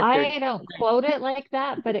 Isaiah I don't 39. quote it like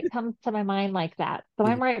that, but it comes to my mind like that. So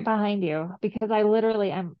I'm Mhm. right behind you because I literally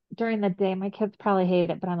am during the day. My kids probably hate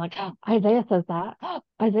it, but I'm like, oh, Isaiah says that.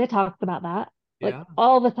 Isaiah talks about that like Yeah.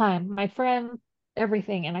 all the time. My friends,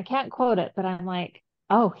 everything, and I can't quote it, but I'm like,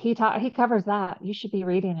 oh, he covers that. You should be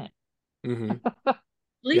reading it. Hmm. Yeah.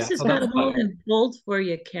 Lisa's So got that's them all in bold for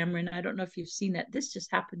you, Cameron. I don't know if you've seen that. This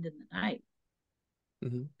just happened in the night.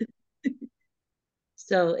 mhm.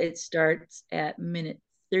 So it starts at minute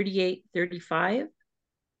 38:35.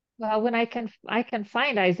 Well, when I can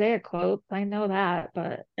find Isaiah quotes, I know that,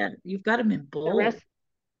 but And you've got them in the bold. rest,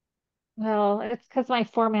 well, it's because my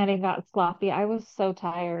formatting got sloppy. I was so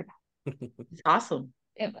tired. It's awesome.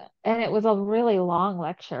 It, and it was a really long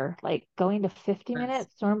lecture, like going to 50 Yes.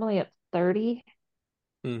 minutes. Normally it's 30.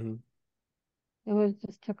 Hmm. It was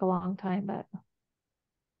just took a long time, but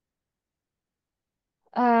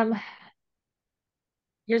um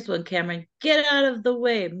Here's one, Cameron. Get out of the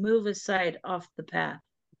way. Move aside off the path.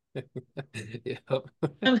 Yep.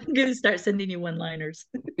 I'm going to start sending you one-liners.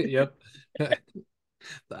 Yep.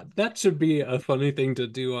 That should be a funny thing to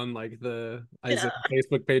do on like the Yeah. Isaiah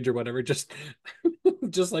Facebook page or whatever. Just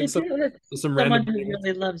just like You do it with some someone random who things.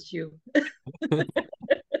 really loves you,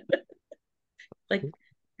 like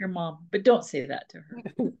your mom, but don't say that to her.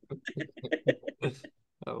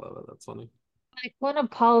 I love it. That's funny. like one of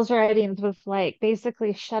Paul's writings was like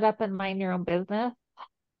basically shut up and mind your own business.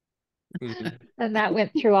 Mhm. And that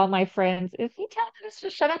went through all my friends. Is he telling us to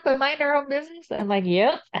shut up and mind our own business? I'm like,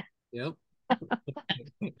 yep. Yep.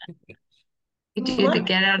 You A do lot, the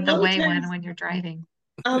get out a of the lot of way one times when you're driving.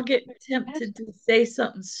 I'll get tempted to say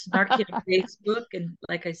something snarky on Facebook. And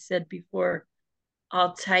like I said before,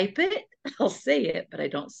 I'll type it, I'll say it, but I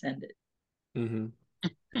don't send it. Hmm.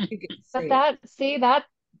 You get to But say it.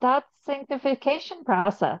 that's sanctification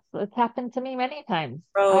process. It's happened to me many times.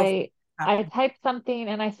 Growth I happens. type something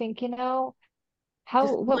and I think, Just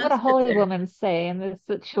what would a once sit holy there. woman say in this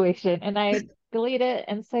situation? And I delete it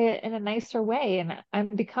and say it in a nicer way. And I'm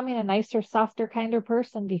becoming a nicer, softer, kinder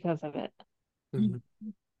person because of it. Hmm.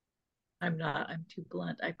 I'm not, I'm too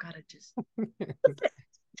blunt. I've got to just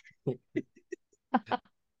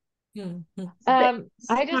Mhm.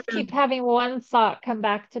 I just keep having one thought come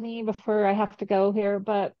back to me before I have to go here.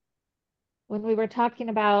 But when we were talking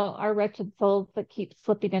about our wretched souls that keep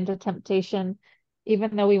slipping into temptation,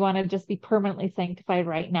 even though we want to just be permanently sanctified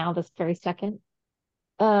right now, this very second,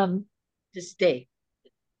 um, just stay.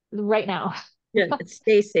 right now, Yeah,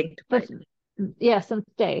 stay sanctified. but yes, and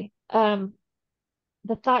stay.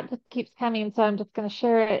 The thought just keeps coming, so I'm just going to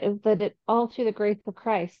share it, is that it all through the grace of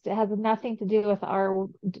Christ. It has nothing to do with our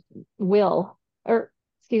will, or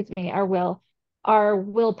excuse me, our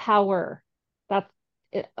willpower. That's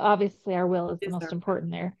it. Obviously, our will is the Is most our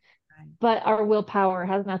important there, right. but our willpower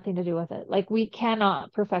has nothing to do with it. Like we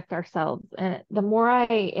cannot perfect ourselves. And the more I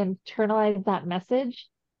internalize that message,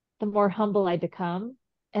 the more humble I become,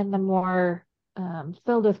 and the more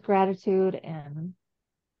filled with gratitude and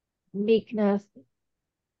meekness.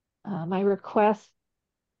 My requests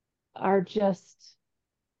are just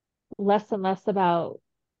less and less about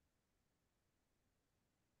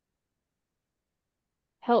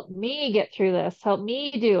help me get through this, help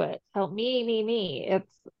me do it, help me.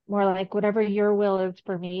 It's more like whatever your will is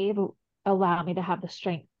for me, allow me to have the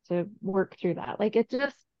strength to work through that. Like it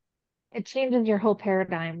changes your whole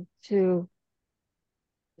paradigm to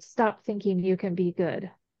stop thinking you can be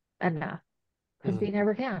good enough because we Hmm.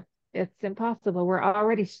 never can. It's impossible. We're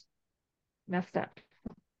already messed up.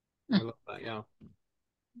 I love that. Yeah.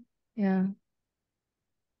 Yeah.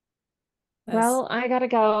 Well, I gotta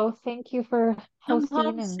go. Thank you for Come hosting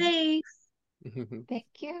home and safe. thank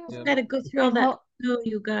you. Just Yeah. gotta go through all I'm that ho snow,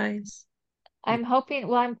 you guys. I'm hoping,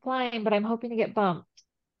 well, I'm flying, but I'm hoping to get bumped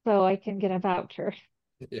so I can get a voucher.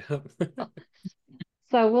 Yeah.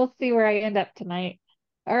 So we'll see where I end up tonight.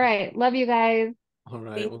 All right. Love you guys. All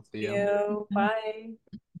right, Thank we'll see you. you. Bye.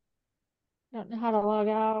 Don't know how to log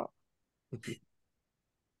out.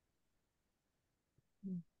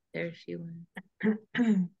 There she went.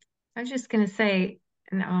 I was just gonna say,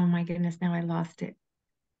 and oh my goodness, now I lost it.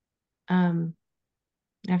 Um,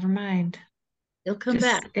 Never mind. It'll come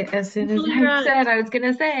back. As soon as Pull your I eyes. said I was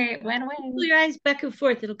gonna say it went Pull away. your eyes back and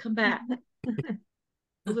forth. It'll come back.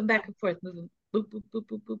 Moving back and forth. Moving. Boop, boop, boop,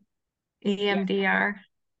 boop, boop. EMDR.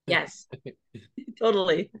 Yes,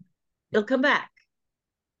 totally. It'll come back.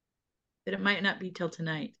 But it might not be till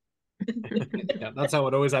tonight. Yeah, that's how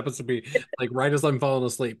it always happens to be. Like right as I'm falling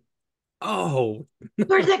asleep. Oh,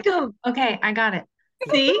 Where'd that go? Okay, I got it.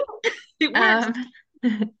 See? It works.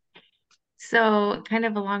 So kind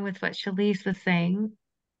of along with what Shalise was saying,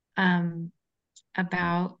 um,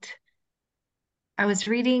 about I was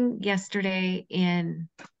reading yesterday in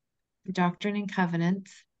Doctrine and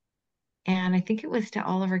Covenants, and I think it was to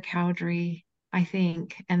Oliver Cowdery, I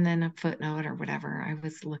think, and then a footnote or whatever. I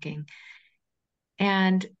was looking.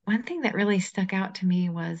 And one thing that really stuck out to me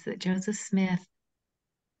was that Joseph Smith,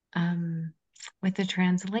 um, with the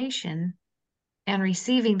translation and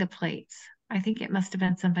receiving the plates, I think it must have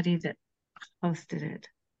been somebody that posted it.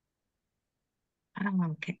 I don't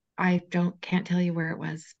know. Can't tell you where it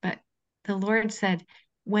was, but the Lord said,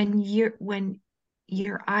 when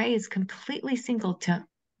your eye is completely single to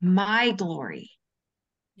my glory,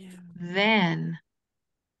 Yeah. then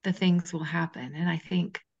the things will happen. And I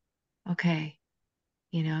think, okay,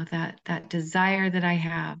 that desire that I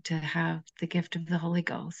have to have the gift of the Holy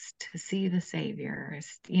Ghost, to see the Savior,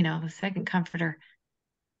 the second comforter,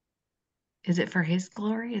 is it for his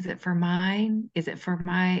glory? Is it for mine? Is it for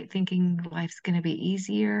my thinking life's going to be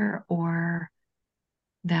easier? Or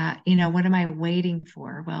that, what am I waiting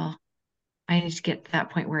for? Well, I need to get to that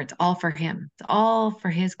point where it's all for him. It's all for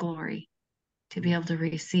his glory to be able to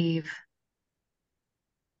receive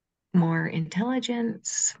more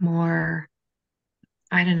intelligence, more,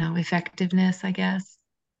 I don't know, effectiveness, I guess,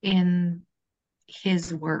 in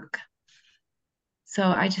his work. So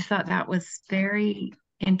I just thought that was very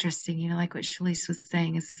interesting, like what Shalise was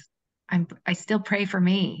saying is I still pray for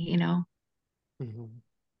me, Mhm.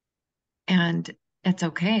 and it's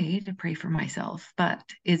okay to pray for myself, but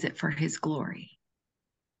is it for his glory?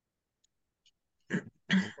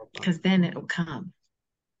 Because then it'll come.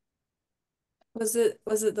 Was it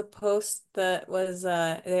the post that was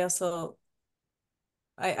they also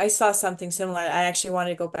I saw something similar. I actually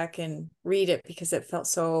wanted to go back and read it because it felt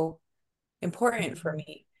so important for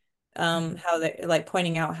me. How they like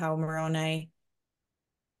pointing out how Moroni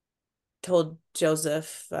told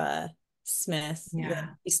Joseph Smith that Yeah.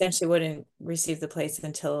 essentially wouldn't receive the place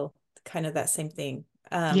until kind of that same thing.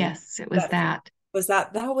 Yes, it was That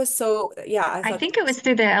that. that was so, yeah, I I thought think that it was, was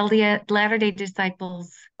through the Latter-day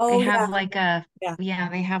Disciples. They oh yeah, have like a, yeah. yeah,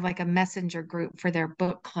 they have like a messenger group for their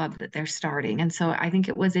book club that they're starting. And so I think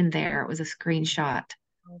it was in there. It was a screenshot,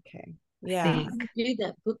 Okay. I Yeah. think. Read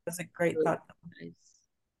that book. That's a great thought. Guys.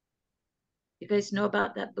 You guys know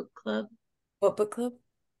about that book club? What book club?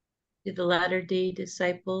 The Latter-day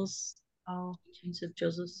Disciples, Oh. Teachings of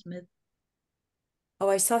Joseph Smith.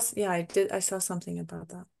 Oh, yeah, I did. I saw something about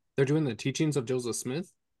that. They're doing the teachings of Joseph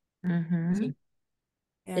Smith. You Mm-hmm. said?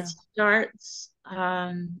 It Yeah. starts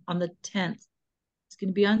on the 10th. It's going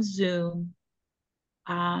to be on Zoom.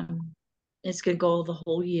 It's going to go the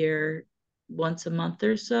whole year, once a month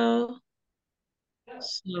or so.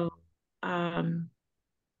 So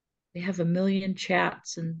they have a million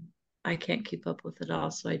chats and I can't keep up with it all,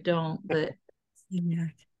 so I don't. But Yeah.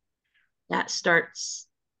 that starts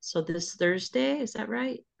so this Thursday, is that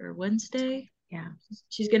right? Or Wednesday? Yeah.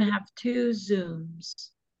 She's going to have two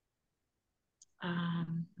Zooms.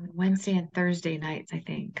 Wednesday and Thursday nights, I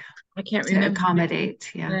think, I can't to remember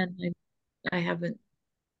accommodate. Yeah. when. I haven't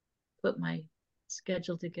put my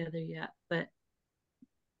schedule together yet, but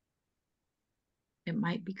it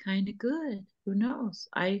might be kind of good. Who knows?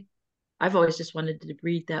 I've always just wanted to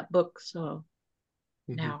read that book, so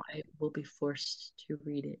now I will be forced to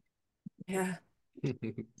read it. Yeah.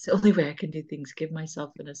 It's the only way I can do things, give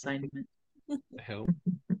myself an assignment. Help.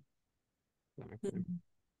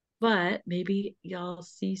 But maybe y'all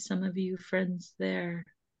see some of you friends there.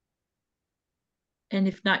 And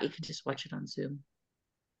if not, you can just watch it on Zoom.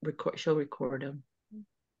 She'll record them.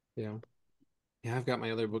 Yeah. Yeah, I've got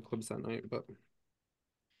my other book clubs that night, but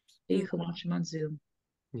You can watch them on Zoom.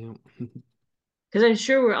 yeah. Because I'm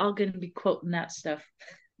sure we're all going to be quoting that stuff.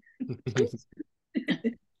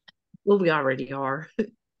 Well, we already are.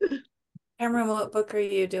 Cameron, what book are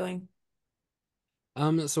you doing?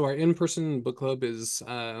 So our in-person book club is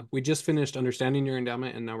we just finished Understanding Your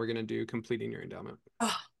Endowment, and now we're gonna do Completing Your Endowment.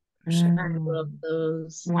 Oh, I love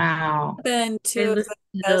those. Wow. been I two of listen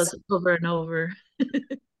to those. those over and over.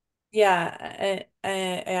 Yeah,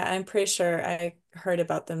 I'm pretty sure I heard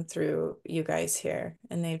about them through you guys here,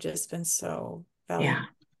 and they've just been so valuable. Yeah.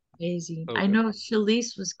 Amazing. Oh, I good. know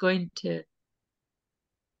Shalise was going to,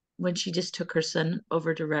 when she just took her son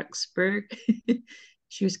over to Rexburg,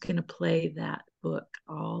 she was going to play that book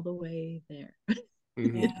all the way there.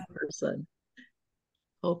 Mhm. Yeah. Her son.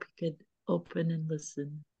 Hope he could open and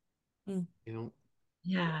listen. Mm. You know,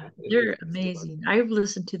 Yeah, it's they're still fun. amazing. I've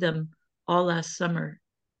listened to them all last summer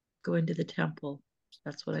going to the temple.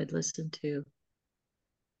 That's what I'd listened to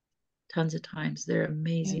tons of times. They're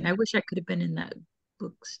amazing. I wish I could have been in that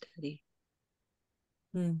book study.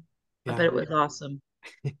 Mm. I Yeah. bet it was awesome.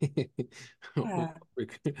 Yeah. We're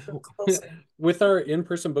closer. With our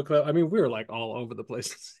in-person book club, I mean, we were like all over the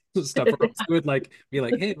place stuff. Or else we would like be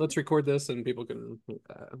like, hey, let's record this, and people can.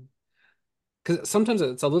 Because sometimes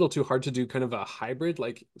it's a little too hard to do kind of a hybrid,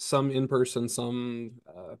 like some in person, some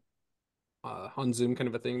on Zoom kind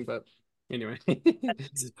of a thing. But anyway,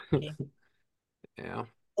 yeah.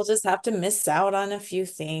 We'll just have to miss out on a few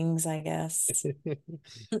things, I guess.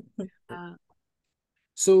 Uh,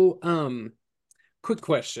 So, quick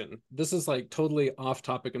question. This is like totally off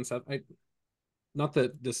topic and stuff. Not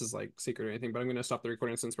that this is like secret or anything, but I'm gonna stop the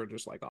recording since we're just like